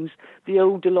songs. The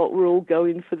older lot were all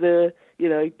going for the,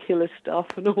 killer stuff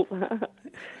and all that.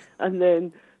 And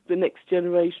then the next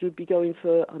generation would be going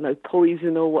for, I don't know,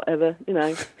 Poison or whatever.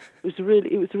 It was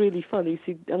really funny.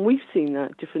 See, and we've seen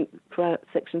that, different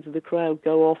sections of the crowd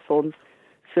go off on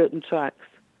certain tracks.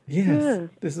 Yes,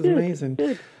 this is amazing.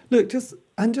 Good. Look, just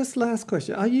last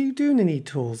question. Are you doing any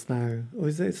tours now?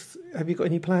 Or have you got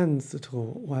any plans at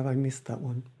all? Or have I missed that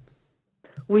one?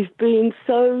 We've been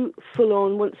so full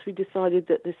on once we decided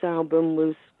that this album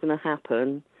was going to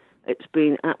happen. It's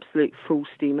been absolute full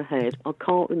steam ahead. I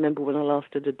can't remember when I last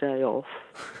had a day off.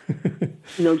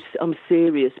 No, I'm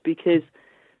serious, because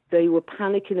they were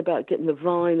panicking about getting the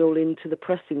vinyl into the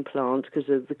pressing plant because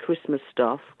of the Christmas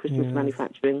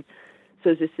manufacturing. So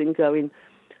there's this thing going,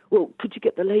 well, could you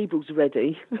get the labels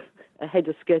ready ahead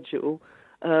of schedule?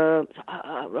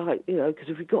 Right, because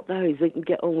if we got those, they can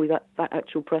get on with that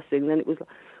actual pressing. Then it was like,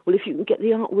 well, if you can get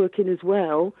the artwork in as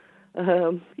well,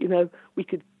 we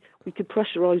could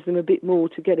pressurise them a bit more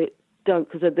to get it done,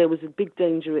 because there was a big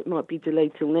danger it might be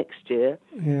delayed till next year.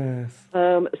 Yes.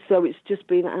 So it's just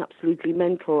been absolutely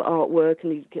mental artwork,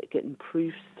 and you getting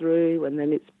proofs through, and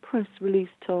then it's press release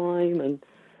time, and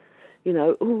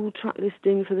track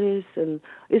listing for this. And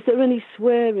is there any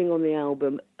swearing on the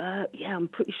album? Yeah, I'm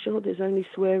pretty sure there's only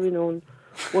swearing on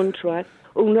one track.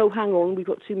 Oh, no, hang on, we've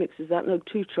got 2 mixes of that. No,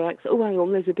 2 tracks. Oh, hang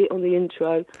on, there's a bit on the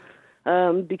intro.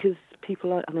 Because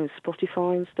people like,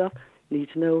 Spotify and stuff need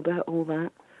to know about all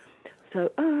that.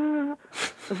 So,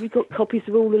 have we got copies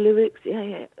of all the lyrics?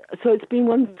 Yeah. So it's been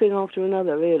one thing after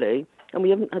another, really. And we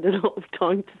haven't had a lot of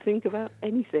time to think about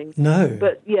anything. No.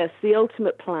 But yes, the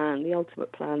ultimate plan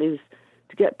is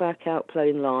to get back out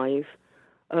playing live.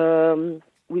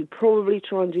 We'd probably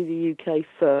try and do the UK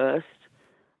first,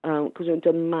 because we've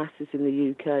done masses in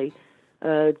the UK.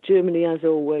 Germany, as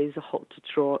always, are hot to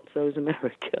trot, so is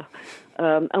America.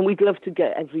 And we'd love to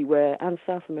get everywhere, and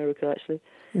South America, actually.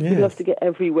 Yes. We'd love to get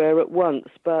everywhere at once,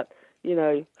 but,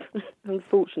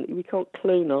 unfortunately, we can't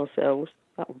clone ourselves.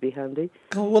 That would be handy.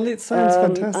 Oh, well, it sounds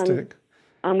fantastic.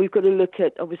 And we've got to look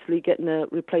at, obviously, getting a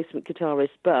replacement guitarist,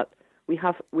 but we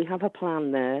have a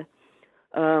plan there.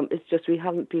 It's just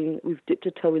we've dipped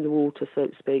a toe in the water, so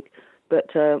to speak, but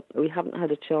we haven't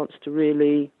had a chance to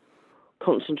really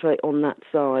concentrate on that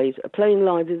side. Playing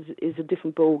live is a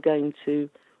different ball game to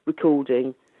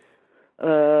recording.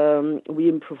 We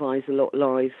improvise a lot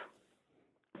live,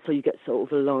 so you get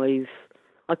sort of a live,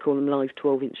 I call them live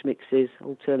 12-inch mixes,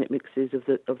 alternate mixes of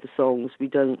the songs. We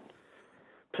don't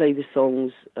play the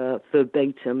songs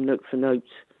verbatim, note for note.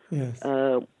 Yes.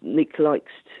 Nick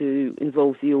likes to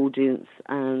involve the audience,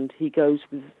 and he can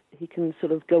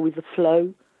sort of go with the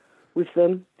flow with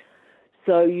them.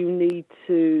 So you need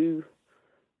to,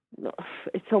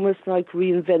 it's almost like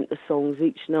reinvent the songs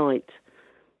each night.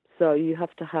 So you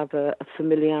have to have a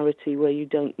familiarity where you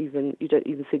don't even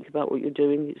think about what you're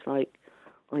doing. It's like,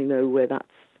 I know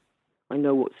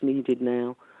what's needed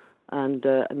now, and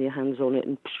your hands on it,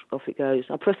 and off it goes.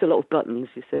 I press a lot of buttons,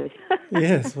 you see.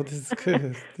 Yes, well, this is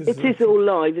good. It is all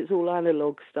live. It's all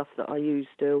analog stuff that I use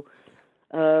still.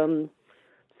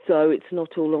 So it's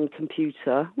not all on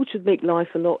computer, which would make life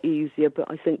a lot easier, but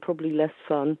I think probably less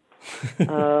fun.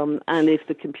 And if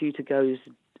the computer goes,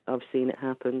 I've seen it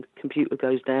happen, computer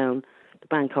goes down, the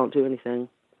band can't do anything.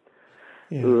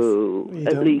 Yes.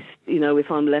 At least,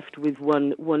 if I'm left with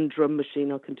one drum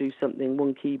machine, I can do something.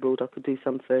 One keyboard, I could do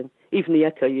something. Even the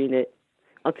echo unit,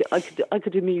 I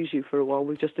could amuse you for a while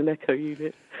with just an echo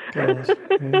unit. Gosh,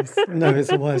 yes. No,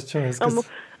 it's a wise choice.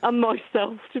 I'm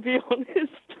myself, to be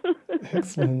honest.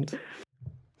 Excellent.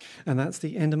 And that's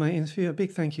the end of my interview. A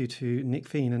big thank you to Nick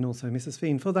Fien and also Mrs.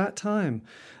 Fien for that time,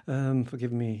 for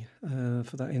giving me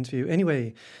for that interview.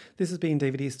 Anyway, this has been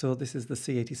David Eastaugh. This is the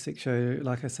C86 show,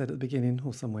 like I said at the beginning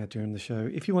or somewhere during the show.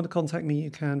 If you want to contact me,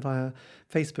 you can via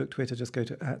Facebook, Twitter. Just go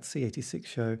to @C86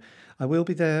 show. I will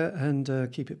be there,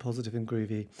 and keep it positive and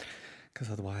groovy,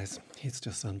 because otherwise it's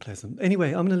just unpleasant. Anyway,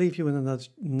 I'm going to leave you with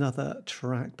another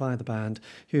track by the band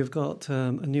who have got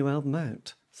a new album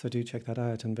out. So do check that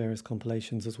out, and various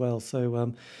compilations as well.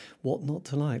 So what not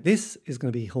to like? This is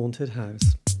going to be Haunted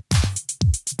House.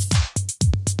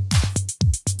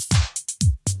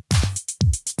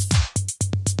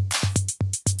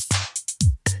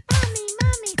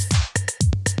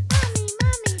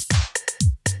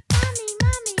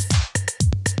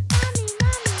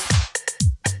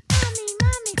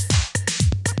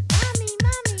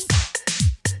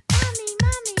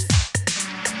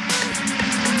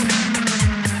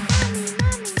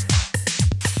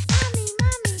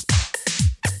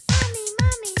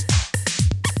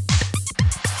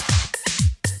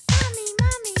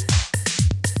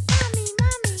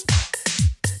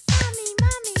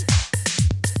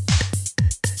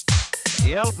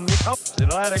 Elton Cup, the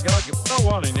latter got you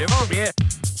one in your